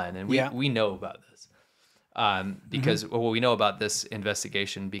 2021, and we know about this, because we know about this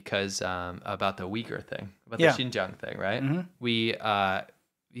investigation because about the Uyghur thing, about the Xinjiang thing, right? We,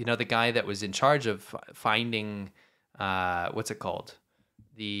 the guy that was in charge of finding, what's it called?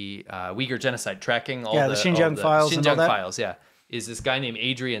 The Uyghur genocide, tracking all the Xinjiang files. Xinjiang files, yeah. is this guy named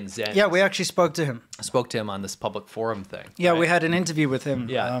Adrian Zenz. Yeah, we actually spoke to him. I spoke to him on this public forum thing. Yeah, we had an interview with him.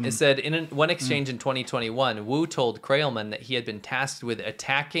 Yeah, it said in one exchange in 2021, Wu told Kreilman that he had been tasked with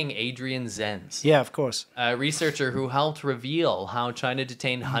attacking Adrian Zenz. Yeah, of course. A researcher who helped reveal how China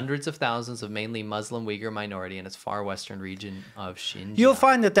detained hundreds of thousands of mainly Muslim Uyghur minority in its far western region of Xinjiang. You'll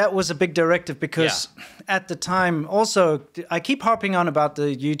find that that was a big directive because at the time, also, I keep harping on about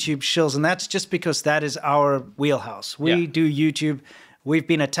the YouTube shills, and that's just because that is our wheelhouse. We do YouTube. We've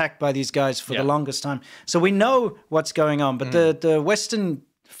been attacked by these guys for the longest time. So we know what's going on. But the Western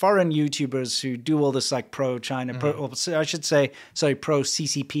foreign YouTubers who do all this like pro-China, or I should say, sorry,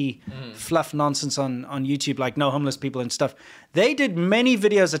 pro-CCP fluff nonsense on YouTube, like no homeless people and stuff, they did many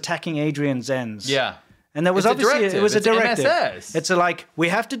videos attacking Adrian Zenz. Yeah. And there was obviously, it was a directive. MSS. It's like, we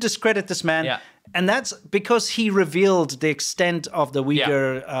have to discredit this man. Yeah. And that's because he revealed the extent of the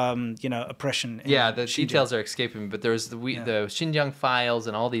Uyghur, oppression. Yeah, the details are escaping me, but there's the Xinjiang files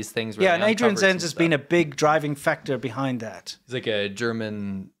and all these things. Yeah, and Adrian Zenz has been a big driving factor behind that. He's like a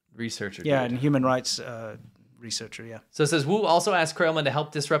German researcher. Yeah, and human rights researcher, yeah. So it says, Wu also asked Kreilman to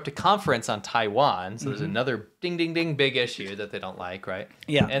help disrupt a conference on Taiwan. So there's another ding, ding, ding big issue that they don't like, right?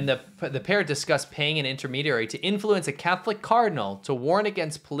 Yeah. And the pair discussed paying an intermediary to influence a Catholic cardinal to warn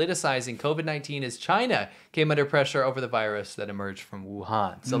against politicizing COVID-19 as China came under pressure over the virus that emerged from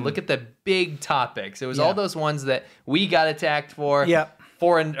Wuhan. So look at the big topics. It was all those ones that we got attacked for. Yeah.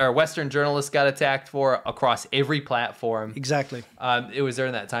 Foreign or Western journalists got attacked for across every platform. Exactly. It was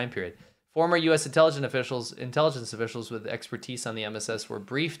during that time period. Former U.S. intelligence officials with expertise on the MSS were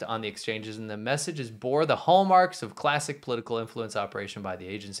briefed on the exchanges, and the messages bore the hallmarks of classic political influence operation by the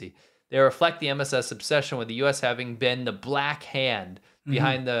agency. They reflect the MSS obsession with the U.S. having been the black hand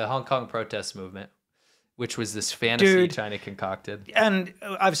behind the Hong Kong protest movement, which was this fantasy China concocted. And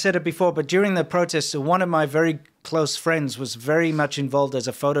I've said it before, but during the protests, one of my very close friends was very much involved as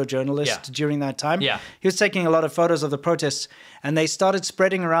a photojournalist during that time. Yeah. He was taking a lot of photos of the protests, and they started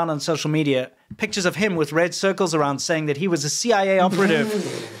spreading around on social media pictures of him with red circles around saying that he was a CIA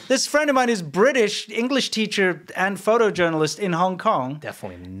operative. This friend of mine is British, English teacher and photojournalist in Hong Kong.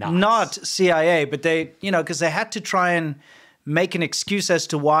 Definitely not. Not CIA, but they, because they had to try and make an excuse as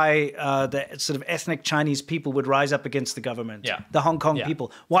to why the sort of ethnic Chinese people would rise up against the government, the Hong Kong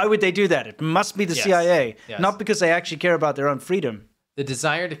people. Why would they do that? It must be the CIA, not because they actually care about their own freedom. The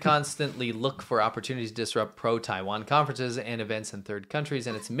desire to constantly look for opportunities to disrupt pro-Taiwan conferences and events in third countries,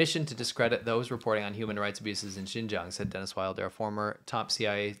 and its mission to discredit those reporting on human rights abuses in Xinjiang, said Dennis Wilder, a former top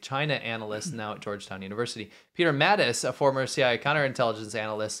CIA China analyst now at Georgetown University. Peter Mattis, a former CIA counterintelligence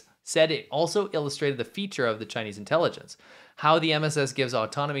analyst, said it also illustrated the feature of the Chinese intelligence, how the MSS gives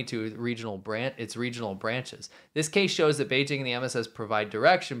autonomy to its regional branches. This case shows that Beijing and the MSS provide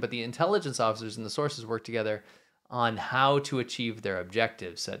direction, but the intelligence officers and the sources work together on how to achieve their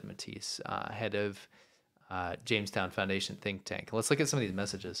objectives, said Matisse, head of Jamestown Foundation think tank. Let's look at some of these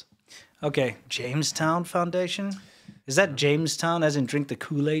messages. Okay, Jamestown Foundation? Is that Jamestown as in drink the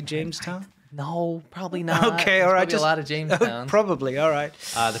Kool-Aid Jamestown? No, probably not. Okay, all right. Just a lot of Jamestown. Probably, all right.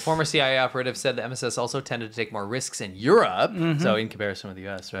 The former CIA operative said the MSS also tended to take more risks in Europe, so in comparison with the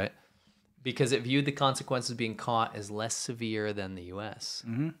U.S., right? Because it viewed the consequences of being caught as less severe than the U.S.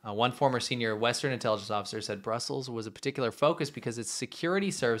 One former senior Western intelligence officer said Brussels was a particular focus because its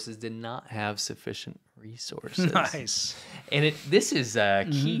security services did not have sufficient resources. Nice. And this is a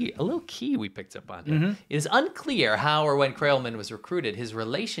key, a little key we picked up on here. It is unclear how or when Kreilman was recruited, his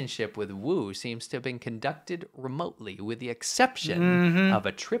relationship with Wu seems to have been conducted remotely, with the exception of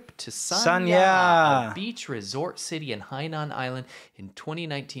a trip to Sanya, a beach resort city in Hainan Island in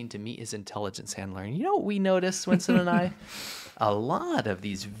 2019 to meet his intelligence handler. And you know what we noticed, Winston and I? A lot of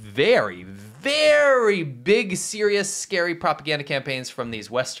these very, very big, serious, scary propaganda campaigns from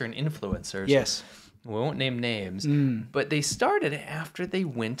these Western influencers. Yes. We won't name names, but they started after they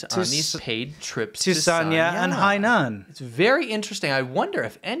went on these paid trips to Sanya and Hainan. It's very interesting. I wonder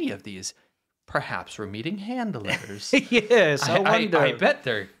if any of these perhaps were meeting handlers. Yes, I wonder. I bet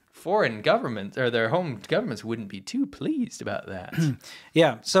their foreign governments or their home governments wouldn't be too pleased about that.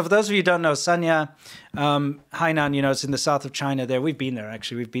 Yeah. So for those of you who don't know, Sanya, Hainan, it's in the south of China there. We've been there,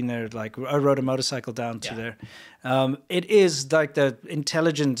 actually. We've been there, I rode a motorcycle down to there. It is like the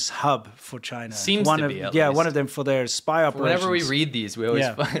intelligence hub for China. Seems to be, at least. One of them for their spy operations. Whenever we read these, we always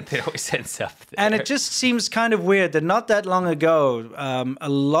find they always send stuff there. And it just seems kind of weird that not that long ago, a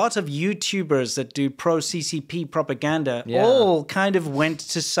lot of YouTubers that do pro-CCP propaganda all kind of went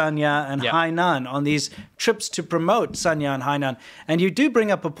to Sanya and Hainan on these trips to promote Sanya and Hainan. And you do bring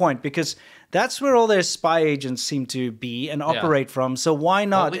up a point, because That's where all their spy agents seem to be and operate from. So why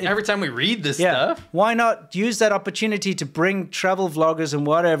not? Well, every time we read this stuff. Why not use that opportunity to bring travel vloggers and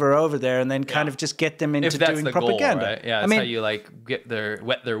whatever over there and then kind of just get them into doing propaganda? Goal, right? Yeah, that's how you like get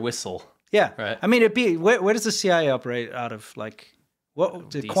wet their whistle. Yeah. Right. I mean, where does the CIA operate out of? Like, what,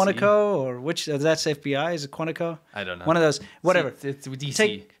 Quantico or which? That's FBI. Is it Quantico? I don't know. One of those. Whatever. It's DC.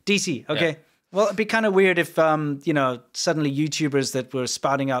 Take DC. Okay. Yeah. Well, it'd be kind of weird if, suddenly YouTubers that were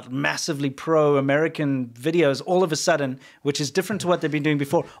spouting out massively pro-American videos all of a sudden, which is different to what they've been doing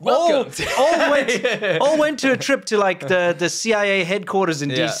before, all went to a trip to like the CIA headquarters in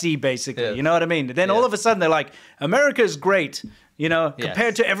DC, basically. Yeah. You know what I mean? Then all of a sudden they're like, America's great,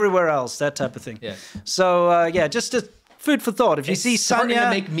 compared to everywhere else, that type of thing. Yeah. So, just to... food for thought. If you see Sanya, starting to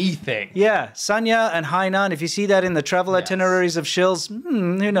make me think. Yeah, Sanya and Hainan. If you see that in the travel itineraries of shills,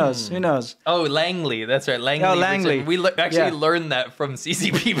 who knows? Who knows? Oh, Langley. That's right, Langley. Oh, Langley. We actually learned that from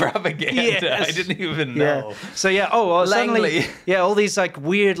CCP propaganda. Yes. I didn't even know. Yeah. So Langley. Suddenly, all these like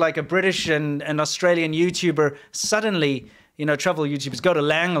weird, like a British and Australian YouTuber suddenly, travel YouTubers go to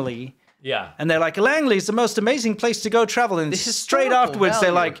Langley. Yeah. And they're like, Langley's the most amazing place to go travel. And straight afterwards,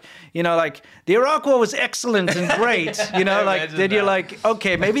 they're like, the Iraq War was excellent and great. Then you're like,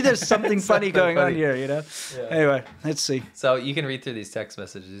 okay, maybe there's something funny going on here, Yeah. Anyway, let's see. So you can read through these text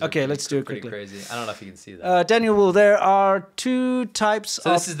messages. Okay, let's do it quickly. Crazy. I don't know if you can see that. Daniel Wu, there are two types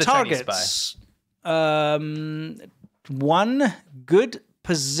of this is the targets. Chinese spy. One, good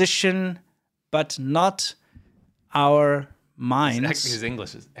position, but not our minds. His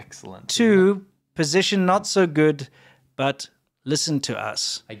English is excellent. Two, position not so good, but listen to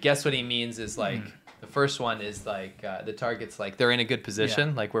us. I guess what he means is like the first one is like the target's like they're in a good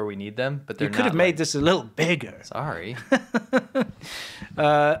position, like where we need them, but they're not. You could have made this a little bigger. Sorry.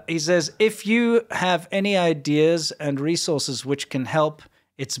 He says, if you have any ideas and resources which can help,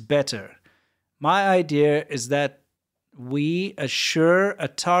 it's better. My idea is that we assure a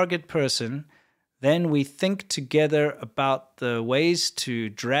target person. Then we think together about the ways to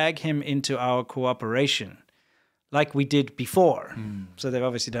drag him into our cooperation, like we did before. So they've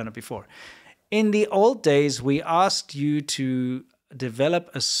obviously done it before. In the old days, we asked you to develop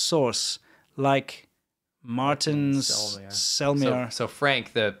a source like Martin's Selmier. So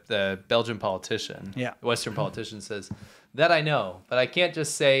Frank, the Belgian politician, the Western politician, says, that I know, but I can't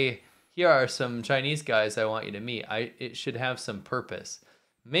just say, here are some Chinese guys I want you to meet. It should have some purpose.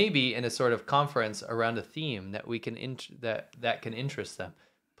 Maybe in a sort of conference around a theme that we can that can interest them.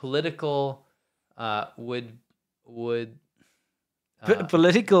 Political would the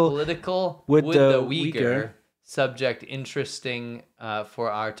Uyghur subject interesting for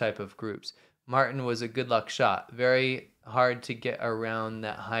our type of groups. Martin was a good luck shot. Very hard to get around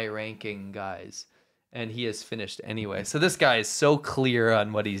that high-ranking guys. And he has finished anyway. So this guy is so clear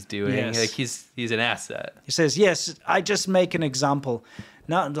on what he's doing. Yes. Like he's an asset. He says, yes, I just make an example.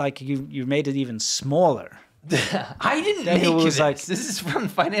 Not like you made it even smaller. I didn't make this. Like, this is from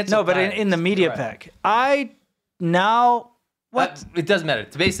Financial No, but in the media pack. What? It doesn't matter.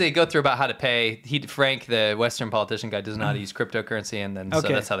 To basically go through about how to pay. Frank, the Western politician guy, doesn't know how to use cryptocurrency, and then so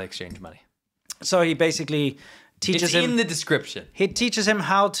that's how they exchange money. So he basically teaches him... It's in the description. He teaches him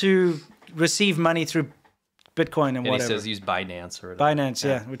how to receive money through Bitcoin and whatever. He says use Binance or whatever.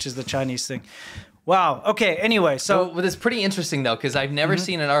 Binance, which is the Chinese thing. Wow. Okay. Anyway, so it's pretty interesting though, because I've never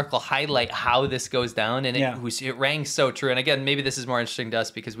seen an article highlight how this goes down, and it rang so true. And again, maybe this is more interesting to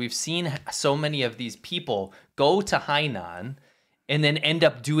us because we've seen so many of these people go to Hainan and then end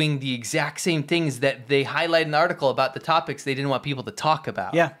up doing the exact same things that they highlight in the article about the topics they didn't want people to talk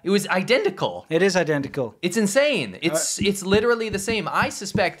about. Yeah. It was identical. It is identical. It's insane. It's literally the same. I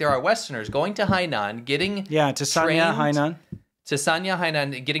suspect there are Westerners going to Hainan, getting to Sanya, Hainan. To Sanya,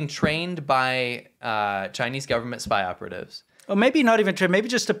 Hainan, getting trained by Chinese government spy operatives. Or maybe not even trained, maybe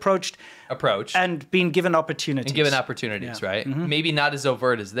just approached. And being given opportunities. Right? Maybe not as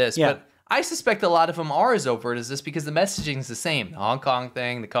overt as this, but I suspect a lot of them are as overt as this because the messaging is the same. The Hong Kong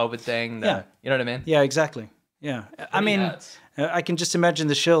thing, the COVID thing, you know what I mean? Yeah, exactly. Yeah. I mean, I can just imagine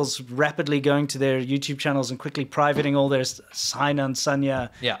the shills rapidly going to their YouTube channels and quickly privating all their Hainan, Sanya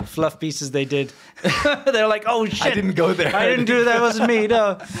fluff pieces they did. They're like, oh shit. I didn't go there. I didn't do that. It wasn't me.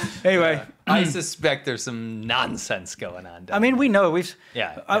 No. Anyway. I suspect there's some nonsense going on. I mean, we know.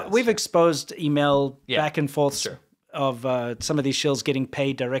 We've exposed email back and forth of some of these shills getting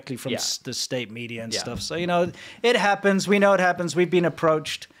paid directly from the state media and stuff. So, it happens. We know it happens. We've been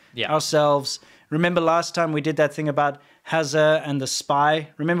approached. ourselves. Remember last time we did that thing about Hazza and the spy?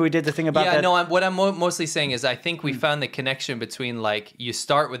 Remember we did the thing about that? Yeah, no, what I'm mostly saying is I think we found the connection between, like, you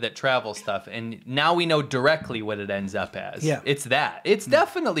start with that travel stuff, and now we know directly what it ends up as. Yeah. It's that. It's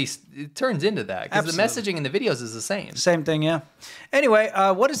definitely, it turns into that, because the messaging in the videos is the same. Same thing, yeah. Anyway,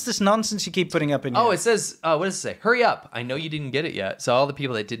 what is this nonsense you keep putting up in here? Oh, it says, what does it say? Hurry up. I know you didn't get it yet. So all the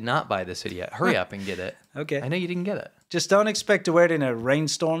people that did not buy this hoodie yet, hurry up and get it. Okay. I know you didn't get it. Just don't expect to wear it in a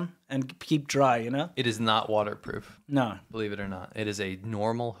rainstorm and keep dry, you know? It is not waterproof. No. Believe it or not. It is a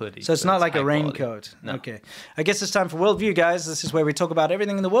normal hoodie. So it's not like a high raincoat. quality. No. Okay. I guess it's time for Worldview, guys. This is where we talk about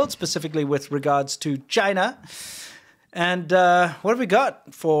everything in the world, specifically with regards to China. And what have we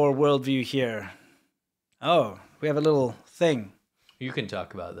got for Worldview here? Oh, we have a little thing. You can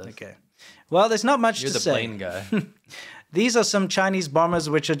talk about this. Okay. Well, there's not much You're to the say. plane guy. These are some Chinese bombers,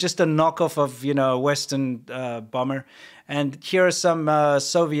 which are just a knockoff of, you know, a Western bomber. And here are some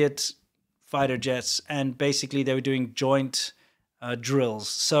Soviet fighter jets. And basically they were doing joint drills.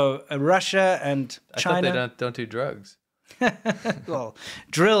 So Russia and China. I thought they don't do drugs. Well,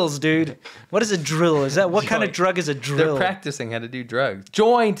 drills, dude. What is a drill? Is that what kind of drug is a drill? They're practicing how to do drugs.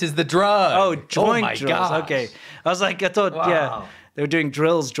 Joint is the drug. Oh, joint my drills. gosh. Okay. I was like, I thought, yeah. They were doing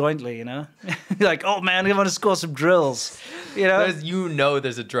drills jointly, you know? Like, oh man, I want to score some drills. You know?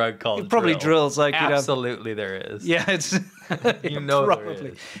 There's a drug called probably drill. drills, like, you know. Absolutely there is. Yeah, it's You know probably. there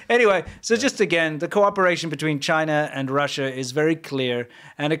is. Anyway, so just again, the cooperation between China and Russia is very clear,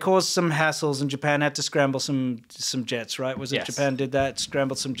 and it caused some hassles, and Japan had to scramble some jets, right? Was it Yes. Japan did that,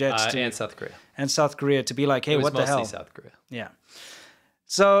 scrambled some jets And South Korea. and South Korea to be like, hey, It was what the mostly hell? South Korea. Yeah.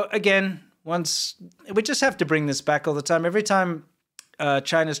 So again, we just have to bring this back all the time. Every time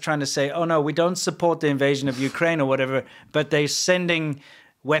China's trying to say, oh no, we don't support the invasion of Ukraine or whatever, but they're sending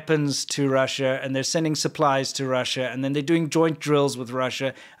weapons to Russia and they're sending supplies to Russia and then they're doing joint drills with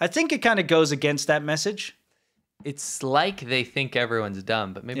Russia. I think it kind of goes against that message. It's like they think everyone's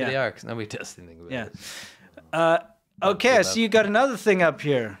dumb, but maybe they are, because nobody does anything about it. Okay, so you got another thing up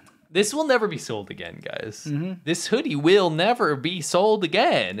here. This will never be sold again, guys. This hoodie will never be sold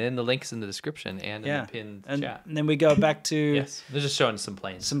again. And the link's in the description and in the pinned chat. And then we go back to Yes, they're just showing some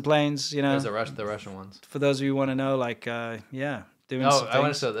planes. some planes, you know. There's the Russian ones. For those of you who want to know, like, doing Oh, some I want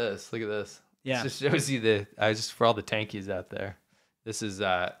things. to show this. Look at this. Yeah. It just shows you just for all the tankies out there. This is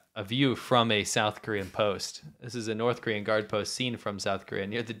a view from a South Korean post. This is a North Korean guard post seen from South Korea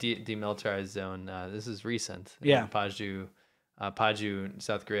near the demilitarized zone. This is recent. Yeah. In Paju,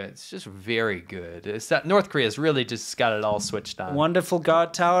 South Korea. It's just very good. North Korea's really just got it all switched on. Wonderful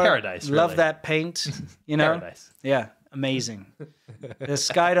guard tower. Paradise, Love really. that paint. You know? Paradise. Yeah, amazing. The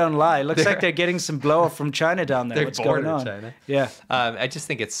sky don't lie. Looks like they're getting some blow off from China down there. They're What's going on? China. Yeah. I just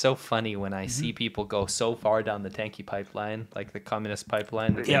think it's so funny when I see people go so far down the tanky pipeline, like the communist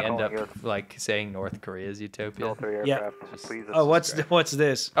pipeline, that they end up like saying North Korea's utopia. Yeah. Oh, what's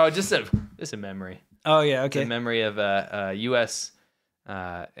this? Oh, just a memory. Oh yeah. It's Okay. a memory of a U.S.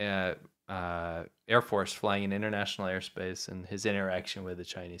 Air Force flying in international airspace and his interaction with the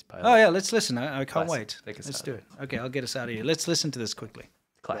Chinese pilot. Oh yeah. Let's listen. I can't Classic. wait. Take us Let's out. do it. Okay, I'll get us out of here. Let's listen to this quickly.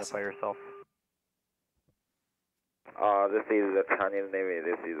 Classic. yourself. This is the Chinese Navy.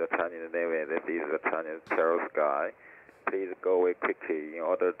 This is the Chinese Navy. This is the Chinese Terror Sky. Please go away quickly in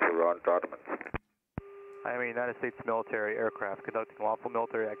order to run judgment. I am a United States military aircraft conducting lawful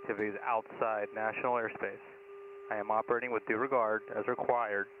military activities outside national airspace. I am operating with due regard as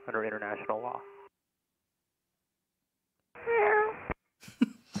required under international law.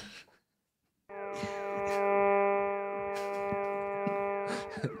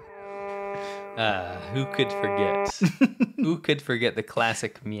 Who could forget? Who could forget the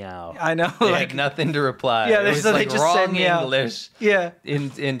classic meow? I know. They Like had nothing to reply. Yeah, it was so they like just said wrong meow. English. Yeah.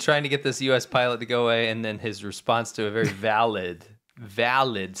 In trying to get this U.S. pilot to go away, and then his response to a very valid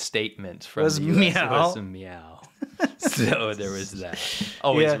statement from Was the U.S. meow. was a meow. So there was that.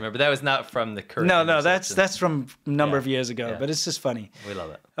 Always Yeah. remember that was not from the current. No, interception. that's from a number of years ago, Yeah. but it's just funny. We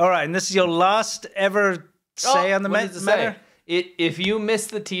love it. All right, and this is your last ever say on the what does it matter? say? If you miss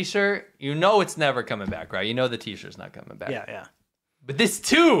the T-shirt, you know it's never coming back, right? You know the T-shirt's not coming back. Yeah. But this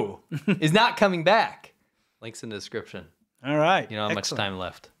too is not coming back. Links in the description. All right. You know how Excellent. much time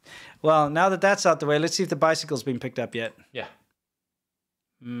left. Well, now that that's out the way, let's see if the bicycle's been picked up yet. Yeah.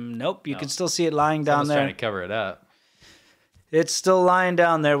 Nope, you No. can still see it lying down Someone's there. trying to cover it up. It's still lying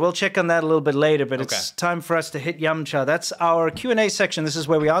down there. We'll check on that a little bit later, but Okay. it's time for us to hit Yamcha. That's our Q&A section. This is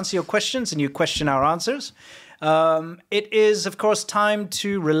where we answer your questions and you question our answers. It is, of course, time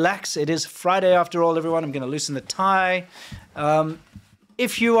to relax. It is Friday after all, everyone. I'm going to loosen the tie.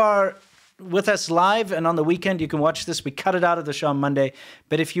 If you are with us live and on the weekend, you can watch this. We cut it out of the show on Monday.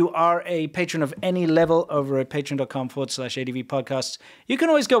 But if you are a patron of any level over at patreon.com/ADV podcasts, you can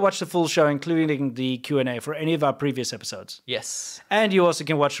always go watch the full show, including the Q&A for any of our previous episodes. Yes. And you also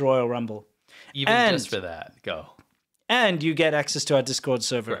can watch Royal Rumble. Even just for that, go. And you get access to our Discord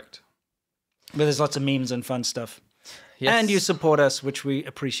server. Correct. Where there's lots of memes and fun stuff. Yes. And you support us, which we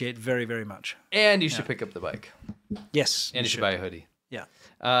appreciate very, very much. And you should pick up the bike. Yes. And you should buy a hoodie. Yeah.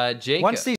 Jacob. Once these